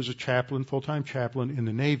was a chaplain, full-time chaplain in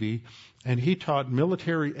the Navy, and he taught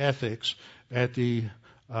military ethics at the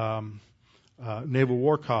Naval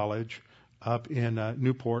War College up in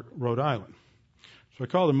Newport, Rhode Island. So I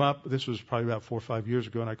called him up. This was probably about 4 or 5 years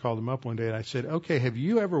ago, and I called him up one day and I said, okay, have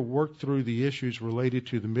you ever worked through the issues related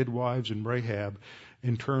to the midwives and Rahab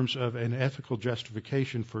in terms of an ethical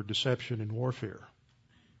justification for deception and warfare?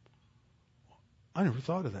 I never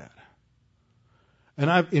thought of that. And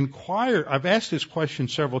I've asked this question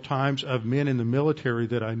several times of men in the military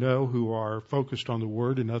that I know who are focused on the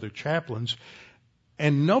Word and other chaplains,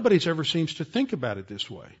 and nobody's ever seems to think about it this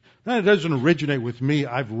way. Now, it doesn't originate with me.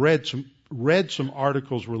 I've read some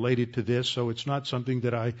articles related to this, so it's not something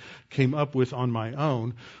that I came up with on my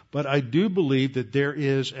own. But I do believe that there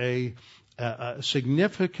is a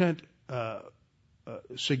significant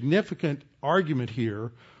argument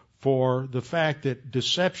here for the fact that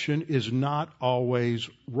deception is not always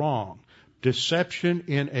wrong. Deception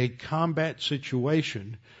in a combat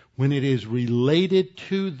situation, when it is related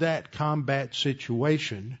to that combat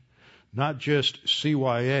situation, not just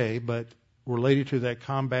CYA, but related to that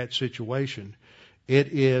combat situation, it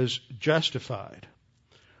is justified.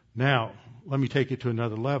 Now, let me take it to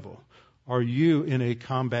another level. Are you in a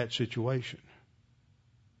combat situation?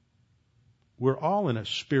 We're all in a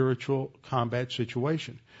spiritual combat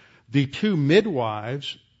situation. The 2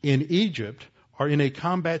 midwives in Egypt are in a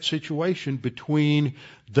combat situation between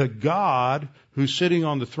the God who's sitting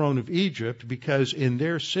on the throne of Egypt, because in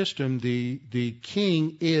their system the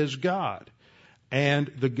king is God, and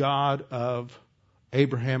the God of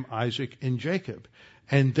Abraham, Isaac, and Jacob.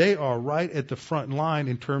 And they are right at the front line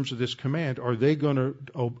in terms of this command. Are they going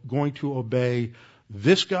to obey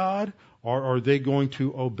this God, or are they going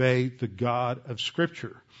to obey the God of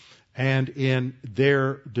Scripture? And in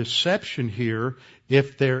their deception here,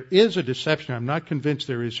 if there is a deception, I'm not convinced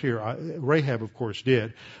there is here. Rahab, of course,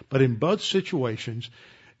 did. But in both situations,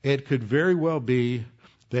 it could very well be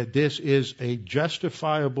that this is a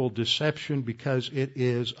justifiable deception because it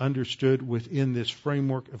is understood within this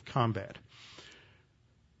framework of combat.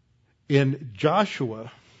 In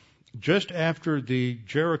Joshua, just after the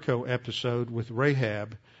Jericho episode with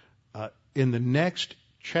Rahab, in the next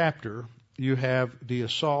chapter, you have the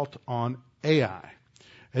assault on Ai.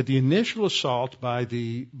 At the initial assault by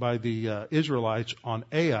the Israelites on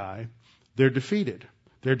Ai, they're defeated.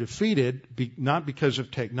 They're defeated not because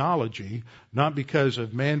of technology, not because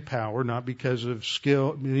of manpower, not because of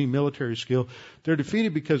skill, any military skill. They're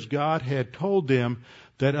defeated because God had told them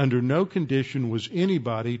that under no condition was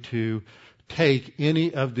anybody to take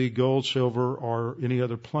any of the gold, silver, or any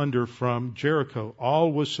other plunder from Jericho.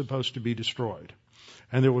 All was supposed to be destroyed.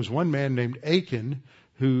 And there was one man named Achan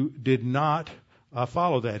who did not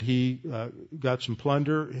follow that. He got some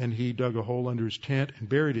plunder, and he dug a hole under his tent and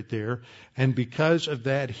buried it there. And because of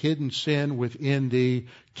that hidden sin within the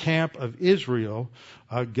camp of Israel,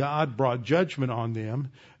 God brought judgment on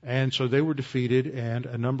them, and so they were defeated, and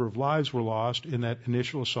a number of lives were lost in that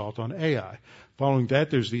initial assault on Ai. Following that,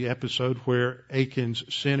 there's the episode where Achan's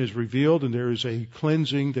sin is revealed, and there is a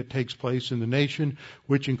cleansing that takes place in the nation,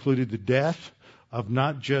 which included the death of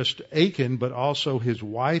not just Achan, but also his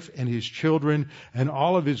wife and his children, and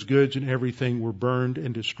all of his goods and everything were burned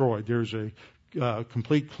and destroyed. There's a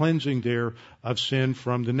complete cleansing there of sin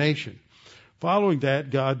from the nation. Following that,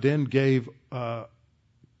 God then gave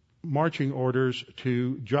marching orders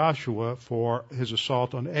to Joshua for his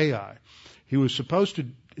assault on Ai. He was supposed to,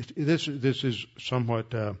 this is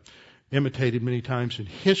somewhat imitated many times in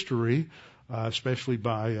history, especially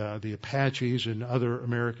by the Apaches and other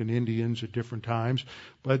American Indians at different times.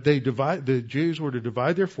 But the Jews were to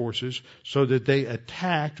divide their forces so that they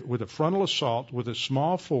attacked with a frontal assault with a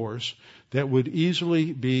small force that would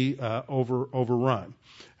easily be overrun.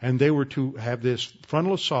 And they were to have this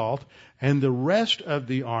frontal assault, and the rest of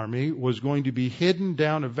the army was going to be hidden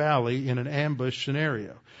down a valley in an ambush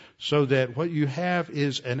scenario. So that what you have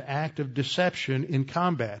is an act of deception in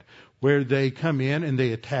combat, where they come in and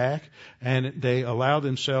they attack, and they allow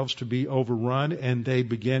themselves to be overrun, and they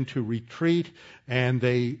begin to retreat, and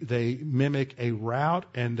they mimic a rout,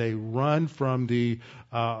 and they run from the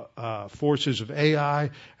forces of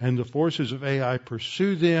Ai, and the forces of Ai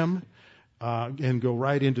pursue them and go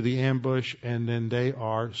right into the ambush, and then they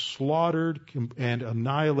are slaughtered and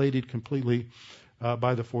annihilated completely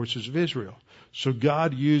by the forces of Israel. So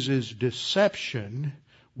God uses deception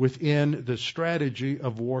within the strategy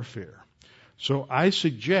of warfare. So I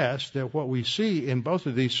suggest that what we see in both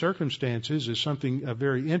of these circumstances is something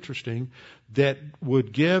very interesting that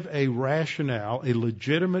would give a rationale, a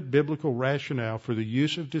legitimate biblical rationale for the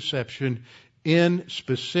use of deception in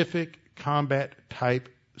specific combat type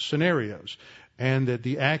scenarios. And that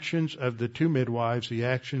the actions of the two midwives, the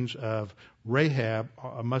actions of Rahab,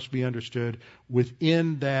 must be understood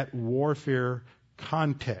within that warfare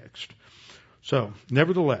context. So,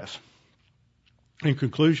 nevertheless, in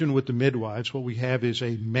conclusion with the midwives, what we have is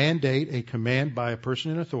a mandate, a command by a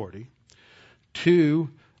person in authority to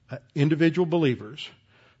individual believers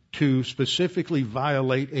to specifically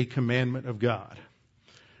violate a commandment of God.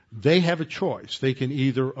 They have a choice. They can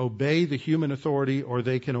either obey the human authority or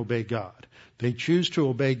they can obey God. They choose to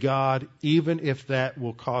obey God even if that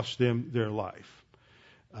will cost them their life.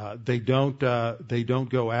 They don't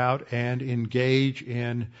go out and engage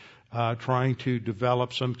in trying to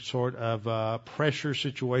develop some sort of pressure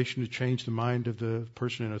situation to change the mind of the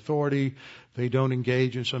person in authority. They don't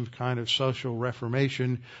engage in some kind of social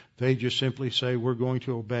reformation. They just simply say, we're going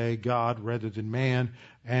to obey God rather than man,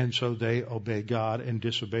 and so they obey God and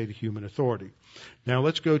disobey the human authority. Now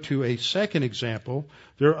let's go to a second example.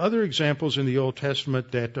 There are other examples in the Old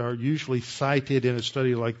Testament that are usually cited in a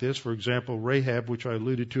study like this. For example, Rahab, which I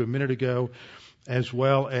alluded to a minute ago, as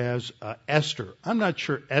well as Esther. I'm not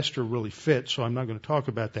sure Esther really fits, so I'm not going to talk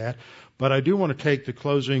about that. But I do want to take the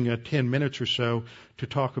closing 10 minutes or so to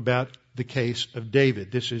talk about the case of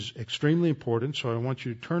David. This is extremely important, so I want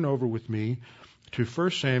you to turn over with me to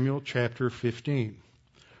 1 Samuel chapter 15.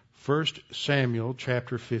 1 Samuel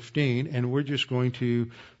chapter 15, and we're just going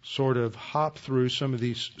to sort of hop through some of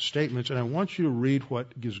these statements, and I want you to read what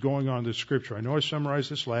is going on in the Scripture. I know I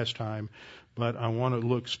summarized this last time, but I want to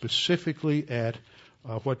look specifically at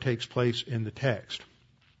what takes place in the text.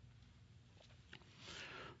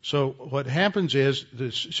 So what happens is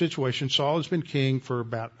this situation, Saul has been king for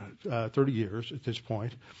about 30 years at this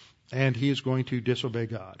point, and he is going to disobey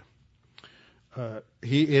God.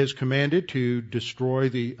 He is commanded to destroy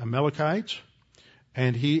the Amalekites,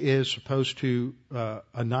 and he is supposed to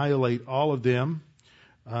annihilate all of them.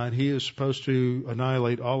 And he is supposed to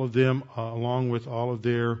annihilate all of them along with all of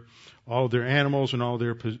their animals and all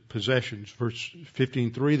their possessions. Verse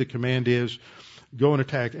 15:3, the command is, go and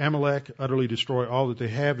attack Amalek, utterly destroy all that they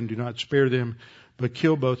have, and do not spare them, but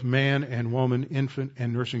kill both man and woman, infant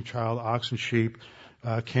and nursing child, ox and sheep,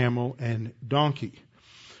 camel and donkey.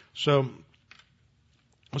 So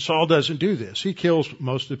Saul doesn't do this. He kills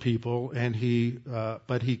most of the people, and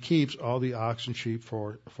but he keeps all the ox and sheep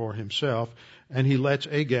for himself, and he lets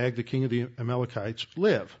Agag, the king of the Amalekites,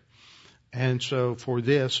 live. And so for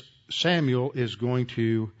this, Samuel is going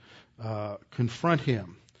to confront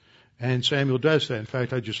him. And Samuel does that. In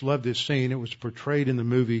fact, I just love this scene. It was portrayed in the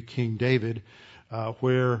movie King David,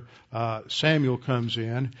 where Samuel comes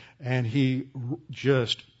in, and he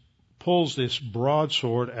just pulls this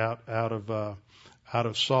broadsword out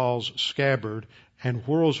of Saul's scabbard, and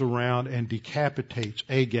whirls around and decapitates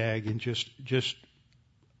Agag in just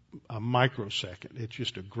a microsecond. It's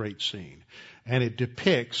just a great scene. And it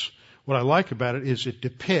depicts, what I like about it is it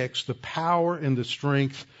depicts the power and the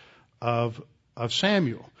strength of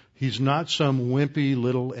Samuel. He's not some wimpy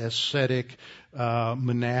little ascetic,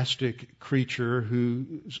 monastic creature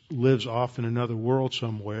who lives off in another world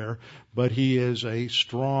somewhere, but he is a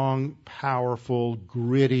strong, powerful,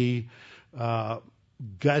 gritty,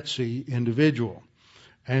 gutsy individual.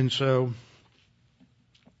 And so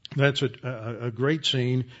that's a great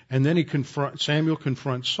scene. And then Samuel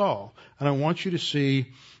confronts Saul. And I want you to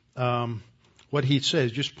see what he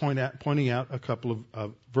says, just pointing out a couple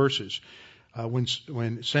of verses.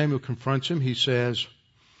 When Samuel confronts him, he says,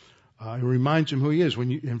 he reminds him who he is.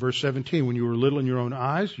 In verse 17, when you were little in your own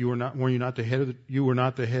eyes, you were not the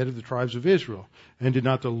head of the tribes of Israel, and did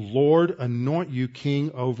not the Lord anoint you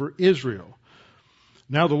king over Israel?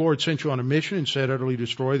 Now the Lord sent you on a mission and said, utterly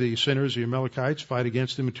destroy the sinners, the Amalekites, fight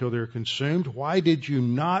against them until they are consumed. Why did you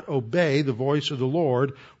not obey the voice of the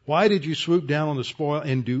Lord? Why did you swoop down on the spoil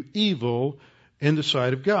and do evil in the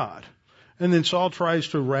sight of God? And then Saul tries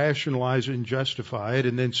to rationalize it and justify it.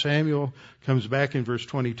 And then Samuel comes back in verse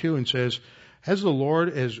 22 and says, has the Lord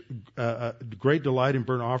as great delight in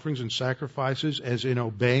burnt offerings and sacrifices as in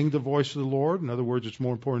obeying the voice of the Lord? In other words, it's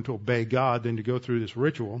more important to obey God than to go through this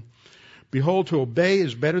ritual. Behold, to obey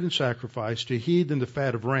is better than sacrifice, to heed than the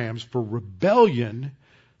fat of rams. For rebellion,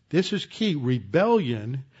 this is key,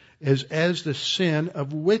 rebellion is as the sin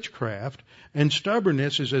of witchcraft, and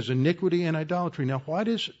stubbornness is as iniquity and idolatry. Now, why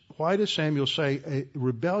does Samuel say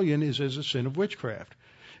rebellion is as a sin of witchcraft?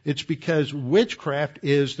 It's because witchcraft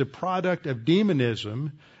is the product of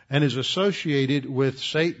demonism and is associated with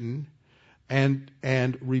Satan,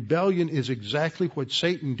 and rebellion is exactly what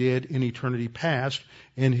Satan did in eternity past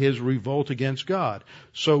in his revolt against God.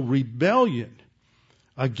 So rebellion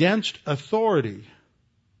against authority,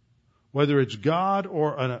 whether it's God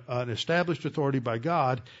or an established authority by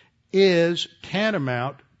God, is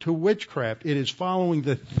tantamount to witchcraft. It is following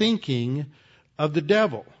the thinking of the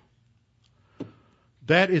devil.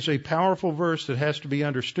 That is a powerful verse that has to be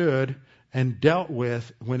understood and dealt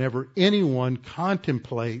with whenever anyone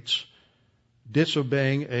contemplates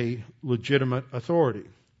disobeying a legitimate authority.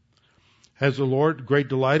 Has the Lord great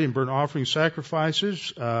delight in burnt offering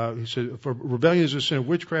sacrifices? He said, for rebellion is a sin of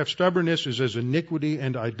witchcraft. Stubbornness is as iniquity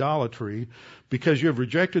and idolatry. Because you have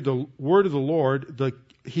rejected the word of the Lord,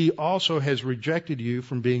 he also has rejected you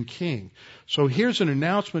from being king. So here's an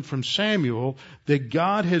announcement from Samuel that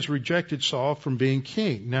God has rejected Saul from being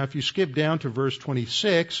king. Now, if you skip down to verse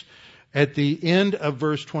 26, at the end of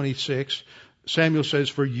verse 26, Samuel says,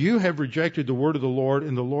 for you have rejected the word of the Lord,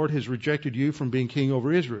 and the Lord has rejected you from being king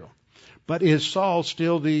over Israel. But is Saul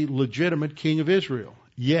still the legitimate king of Israel?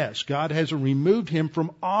 Yes, God hasn't removed him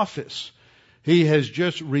from office. He has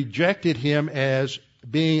just rejected him as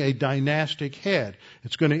being a dynastic head.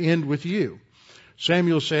 It's going to end with you.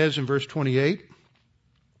 Samuel says in verse 28,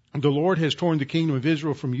 the Lord has torn the kingdom of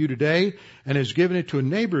Israel from you today and has given it to a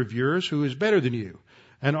neighbor of yours who is better than you.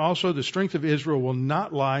 And also the strength of Israel will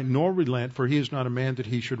not lie nor relent, for he is not a man that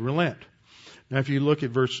he should relent. Now, if you look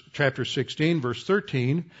at chapter 16, verse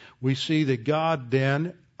 13, we see that God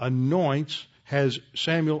then has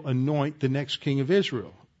Samuel anoint the next king of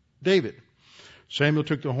Israel, David. Samuel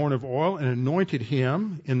took the horn of oil and anointed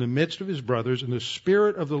him in the midst of his brothers, and the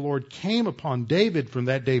Spirit of the Lord came upon David from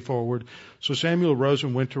that day forward. So Samuel arose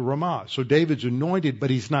and went to Ramah. So David's anointed,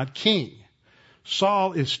 but he's not king.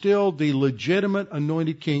 Saul is still the legitimate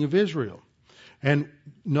anointed king of Israel. And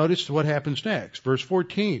notice what happens next. Verse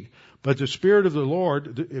 14. But the Spirit of the Lord,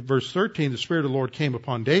 verse 13, the Spirit of the Lord came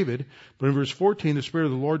upon David. But in verse 14, the Spirit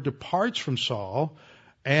of the Lord departs from Saul,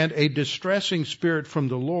 and a distressing spirit from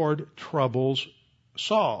the Lord troubles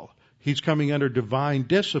Saul. He's coming under divine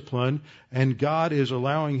discipline, and God is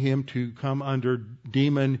allowing him to come under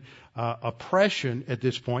demon oppression at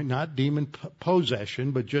this point, not demon possession,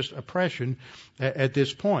 but just oppression at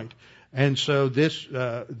this point. And so this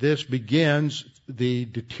begins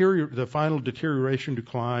the final deterioration,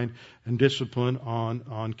 decline, and discipline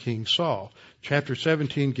on King Saul. Chapter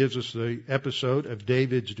 17 gives us the episode of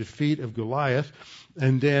David's defeat of Goliath,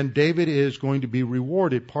 and then David is going to be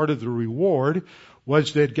rewarded. Part of the reward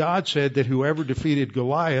was that God said that whoever defeated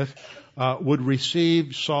Goliath would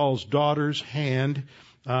receive Saul's daughter's hand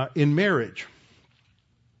in marriage.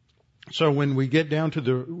 So when we get down to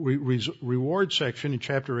the reward section in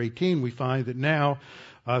chapter 18, we find that now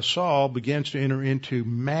Saul begins to enter into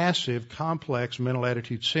massive, complex mental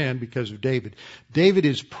attitude sin because of David. David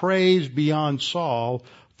is praised beyond Saul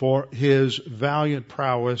for his valiant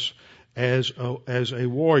prowess as a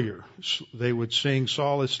warrior. They would sing,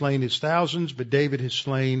 Saul has slain his thousands, but David has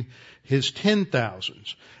slain his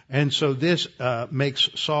 10,000s. And so this makes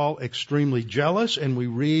Saul extremely jealous, and we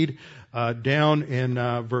read down in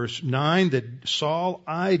verse 9 that Saul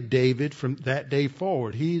eyed David from that day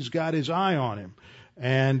forward. He's got his eye on him.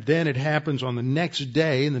 And then it happens on the next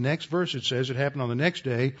day, in the next verse it says it happened on the next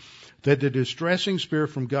day, that the distressing spirit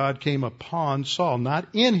from God came upon Saul. Not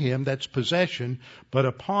in him, that's possession, but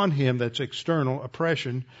upon him, that's external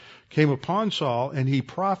oppression, came upon Saul, and he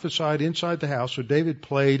prophesied inside the house. So David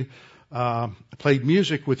played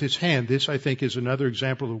music with his hand. This, I think, is another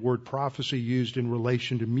example of the word prophecy used in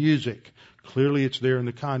relation to music. Clearly it's there in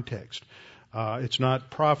the context. It's not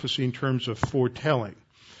prophecy in terms of foretelling.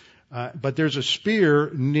 But there's a spear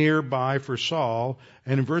nearby for Saul,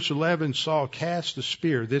 and in verse 11, Saul casts the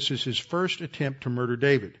spear. This is his first attempt to murder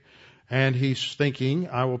David. And he's thinking,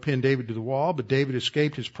 I will pin David to the wall, but David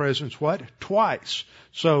escaped his presence, what? Twice.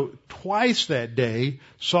 So twice that day,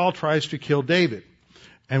 Saul tries to kill David.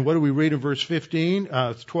 And what do we read in verse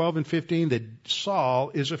 12 and 15? That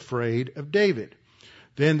Saul is afraid of David.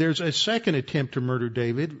 Then there's a second attempt to murder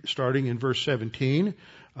David, starting in verse 17.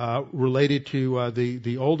 Related to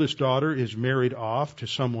the oldest daughter is married off to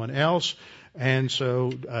someone else, and so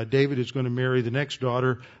David is going to marry the next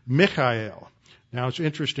daughter, Michal. Now it's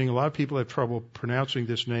interesting, a lot of people have trouble pronouncing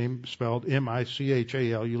this name, spelled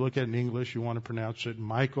Michal. You look at it in English, you want to pronounce it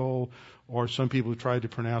Michael, or some people have tried to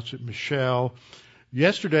pronounce it Michelle.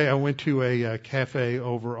 Yesterday I went to a cafe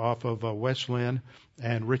over off of West Lynn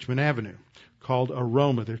and Richmond Avenue called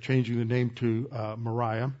Aroma. They're changing the name to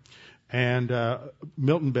Mariah. And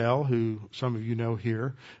Milton Bell, who some of you know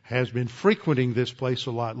here, has been frequenting this place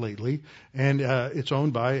a lot lately, and it's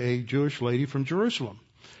owned by a Jewish lady from Jerusalem.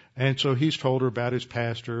 And so he's told her about his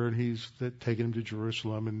pastor, and he's taken him to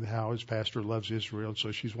Jerusalem and how his pastor loves Israel, and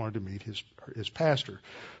so she's wanted to meet his pastor.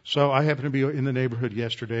 So I happened to be in the neighborhood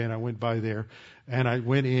yesterday, and I went by there, and I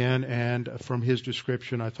went in, and from his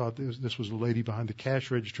description, I thought this was the lady behind the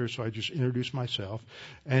cash register, so I just introduced myself,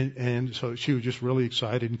 and so she was just really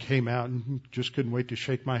excited and came out and just couldn't wait to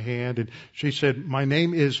shake my hand, and she said, my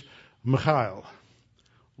name is Michal,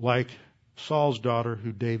 like Saul's daughter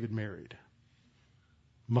who David married.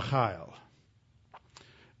 Michal.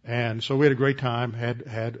 And so we had a great time,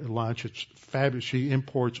 had lunch. It's fabulous. She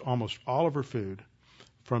imports almost all of her food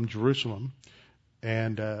from Jerusalem.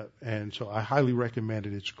 And so I highly recommend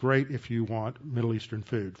it. It's great if you want Middle Eastern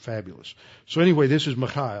food. Fabulous. So anyway, this is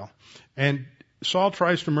Michal. And Saul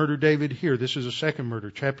tries to murder David here. This is a second murder.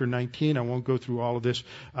 Chapter 19, I won't go through all of this.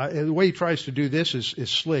 The way he tries to do this is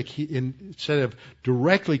slick. Instead of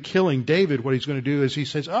directly killing David, what he's going to do is he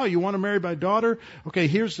says, oh, you want to marry my daughter? Okay,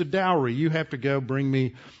 here's the dowry. You have to go bring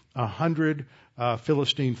me 100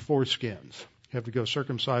 Philistine foreskins. You have to go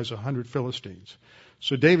circumcise 100 Philistines.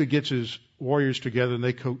 So David gets his warriors together, and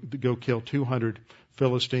they go kill 200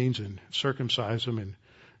 Philistines and circumcise them and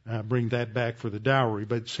bring that back for the dowry.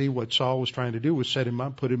 But see, what Saul was trying to do was set him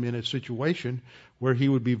up, put him in a situation where he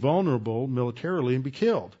would be vulnerable militarily and be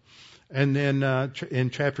killed. And then in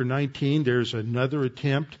chapter 19, there's another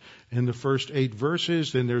attempt in the first 8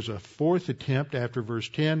 verses. Then there's a fourth attempt after verse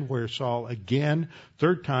 10 where Saul again,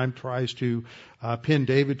 third time, tries to pin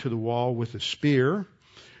David to the wall with a spear.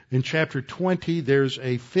 In chapter 20, there's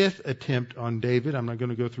a fifth attempt on David. I'm not going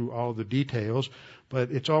to go through all the details, but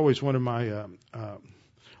it's always one of my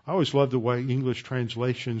I always love the way English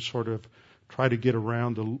translations sort of try to get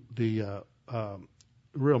around the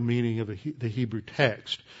real meaning of the Hebrew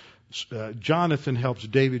text. Jonathan helps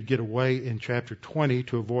David get away in chapter 20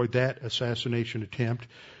 to avoid that assassination attempt.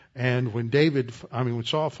 And when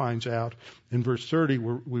Saul finds out, in verse 30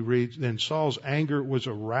 we read, then Saul's anger was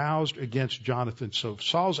aroused against Jonathan. So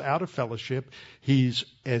Saul's out of fellowship. He's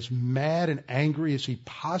as mad and angry as he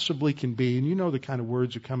possibly can be. And you know the kind of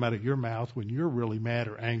words that come out of your mouth when you're really mad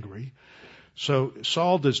or angry. So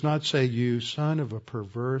Saul does not say, you son of a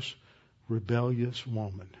perverse, rebellious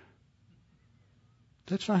woman.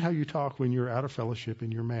 That's not how you talk when you're out of fellowship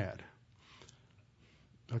and you're mad.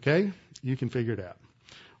 Okay? You can figure it out.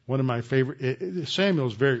 One of my favorite, Samuel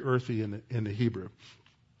is very earthy in the Hebrew.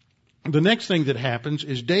 The next thing that happens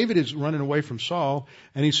is David is running away from Saul,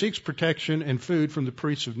 and he seeks protection and food from the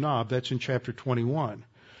priests of Nob. That's in chapter 21.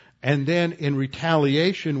 And then in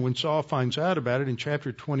retaliation, when Saul finds out about it in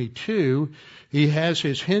chapter 22, he has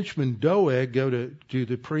his henchman Doeg go to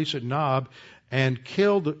the priests at Nob and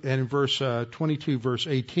killed, and in verse 22, verse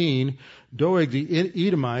 18, Doeg the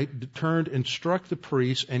Edomite turned and struck the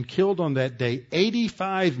priests and killed on that day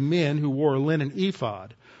 85 men who wore a linen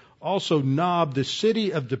ephod. Also Nob, the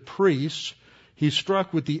city of the priests, he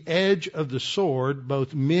struck with the edge of the sword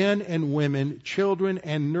both men and women, children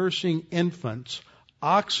and nursing infants,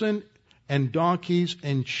 oxen and donkeys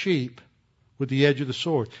and sheep with the edge of the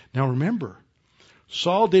sword. Now remember,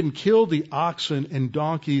 Saul didn't kill the oxen and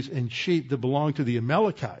donkeys and sheep that belonged to the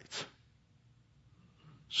Amalekites.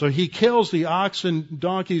 So he kills the oxen,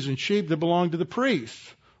 donkeys, and sheep that belonged to the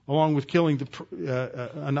priests, along with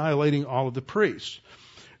annihilating all of the priests.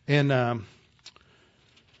 In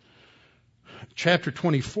chapter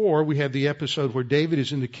 24, we have the episode where David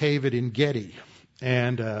is in the cave at En-Gedi,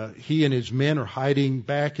 and he and his men are hiding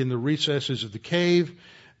back in the recesses of the cave,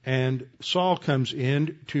 and Saul comes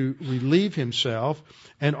in to relieve himself,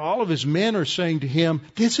 and all of his men are saying to him,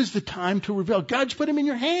 "This is the time to rebel. God's put him in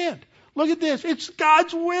your hand. Look at this. It's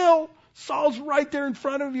God's will. Saul's right there in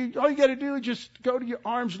front of you. All you got to do is just go to your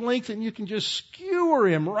arm's length and you can just skewer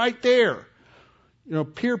him right there." You know,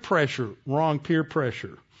 peer pressure, wrong peer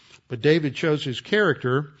pressure. But David shows his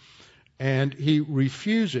character and he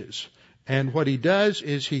refuses. And what he does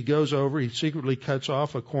is he goes over, he secretly cuts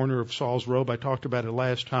off a corner of Saul's robe. I talked about it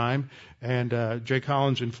last time. And Jay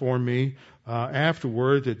Collins informed me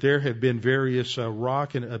afterward that there have been various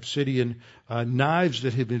rock and obsidian knives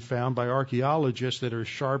that have been found by archaeologists that are as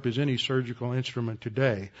sharp as any surgical instrument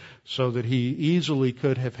today, so that he easily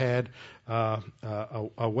could have had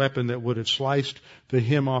a weapon that would have sliced the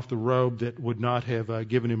hem off the robe that would not have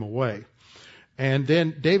given him away. And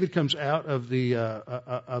then David comes out of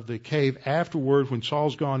the cave afterward. When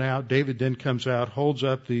Saul's gone out, David then comes out, holds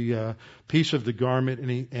up the piece of the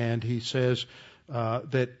garment, and he says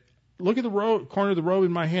that, "Look at the corner of the robe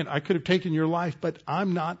in my hand. I could have taken your life, but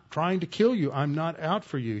I'm not trying to kill you. I'm not out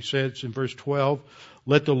for you." He says in verse 12,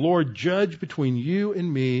 "Let the Lord judge between you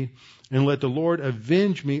and me, and let the Lord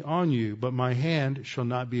avenge me on you, but my hand shall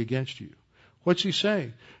not be against you." What's he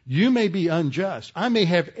saying? You may be unjust. I may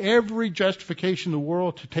have every justification in the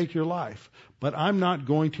world to take your life, but I'm not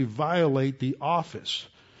going to violate the office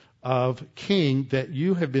of king that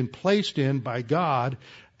you have been placed in by God.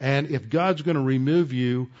 And if God's going to remove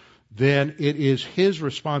you, then it is his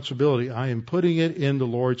responsibility. I am putting it in the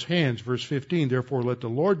Lord's hands. Verse 15, "Therefore let the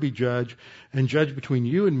Lord be judge, and judge between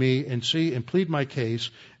you and me, and see and plead my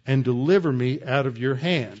case, and deliver me out of your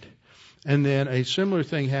hand." And then a similar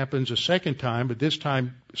thing happens a second time, but this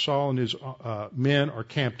time Saul and his men are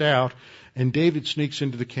camped out, and David sneaks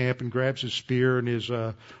into the camp and grabs his spear and his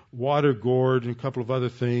water gourd and a couple of other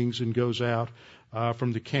things and goes out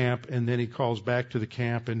from the camp, and then he calls back to the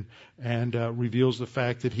camp and reveals the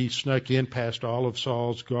fact that he snuck in past all of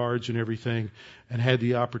Saul's guards and everything and had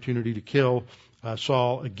the opportunity to kill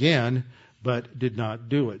Saul again, but did not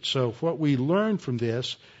do it. So what we learn from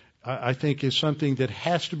this, I think, is something that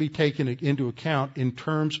has to be taken into account in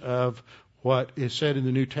terms of what is said in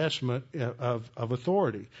the New Testament of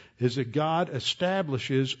authority, is that God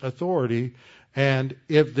establishes authority, and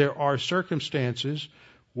if there are circumstances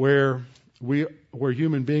where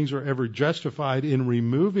human beings are ever justified in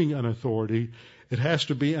removing an authority, it has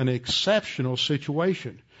to be an exceptional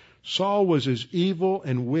situation. Saul was as evil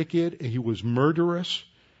and wicked, and he was murderous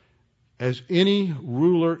as any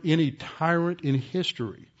ruler, any tyrant in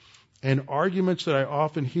history. And arguments that I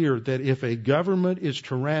often hear that if a government is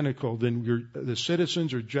tyrannical, then the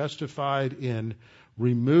citizens are justified in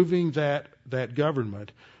removing that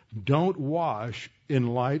government, don't wash in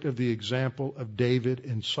light of the example of David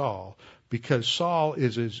and Saul, because Saul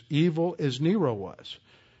is as evil as Nero was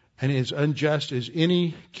and as unjust as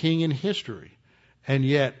any king in history. And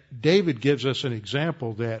yet David gives us an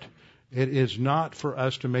example that it is not for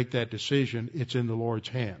us to make that decision. It's in the Lord's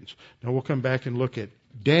hands. Now we'll come back and look at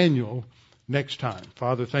Daniel next time.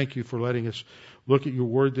 Father, thank you for letting us look at your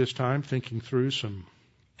word this time, thinking through some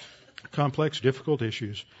complex, difficult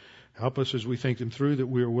issues. Help us as we think them through, that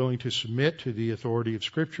we are willing to submit to the authority of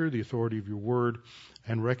Scripture, the authority of your word,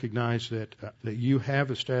 and recognize that you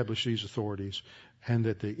have established these authorities, and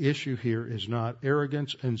that the issue here is not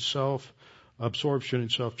arrogance and self-absorption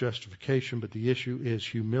and self-justification, but the issue is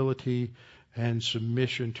humility and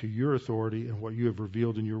submission to your authority and what you have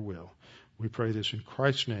revealed in your will. We pray this in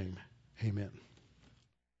Christ's name. Amen.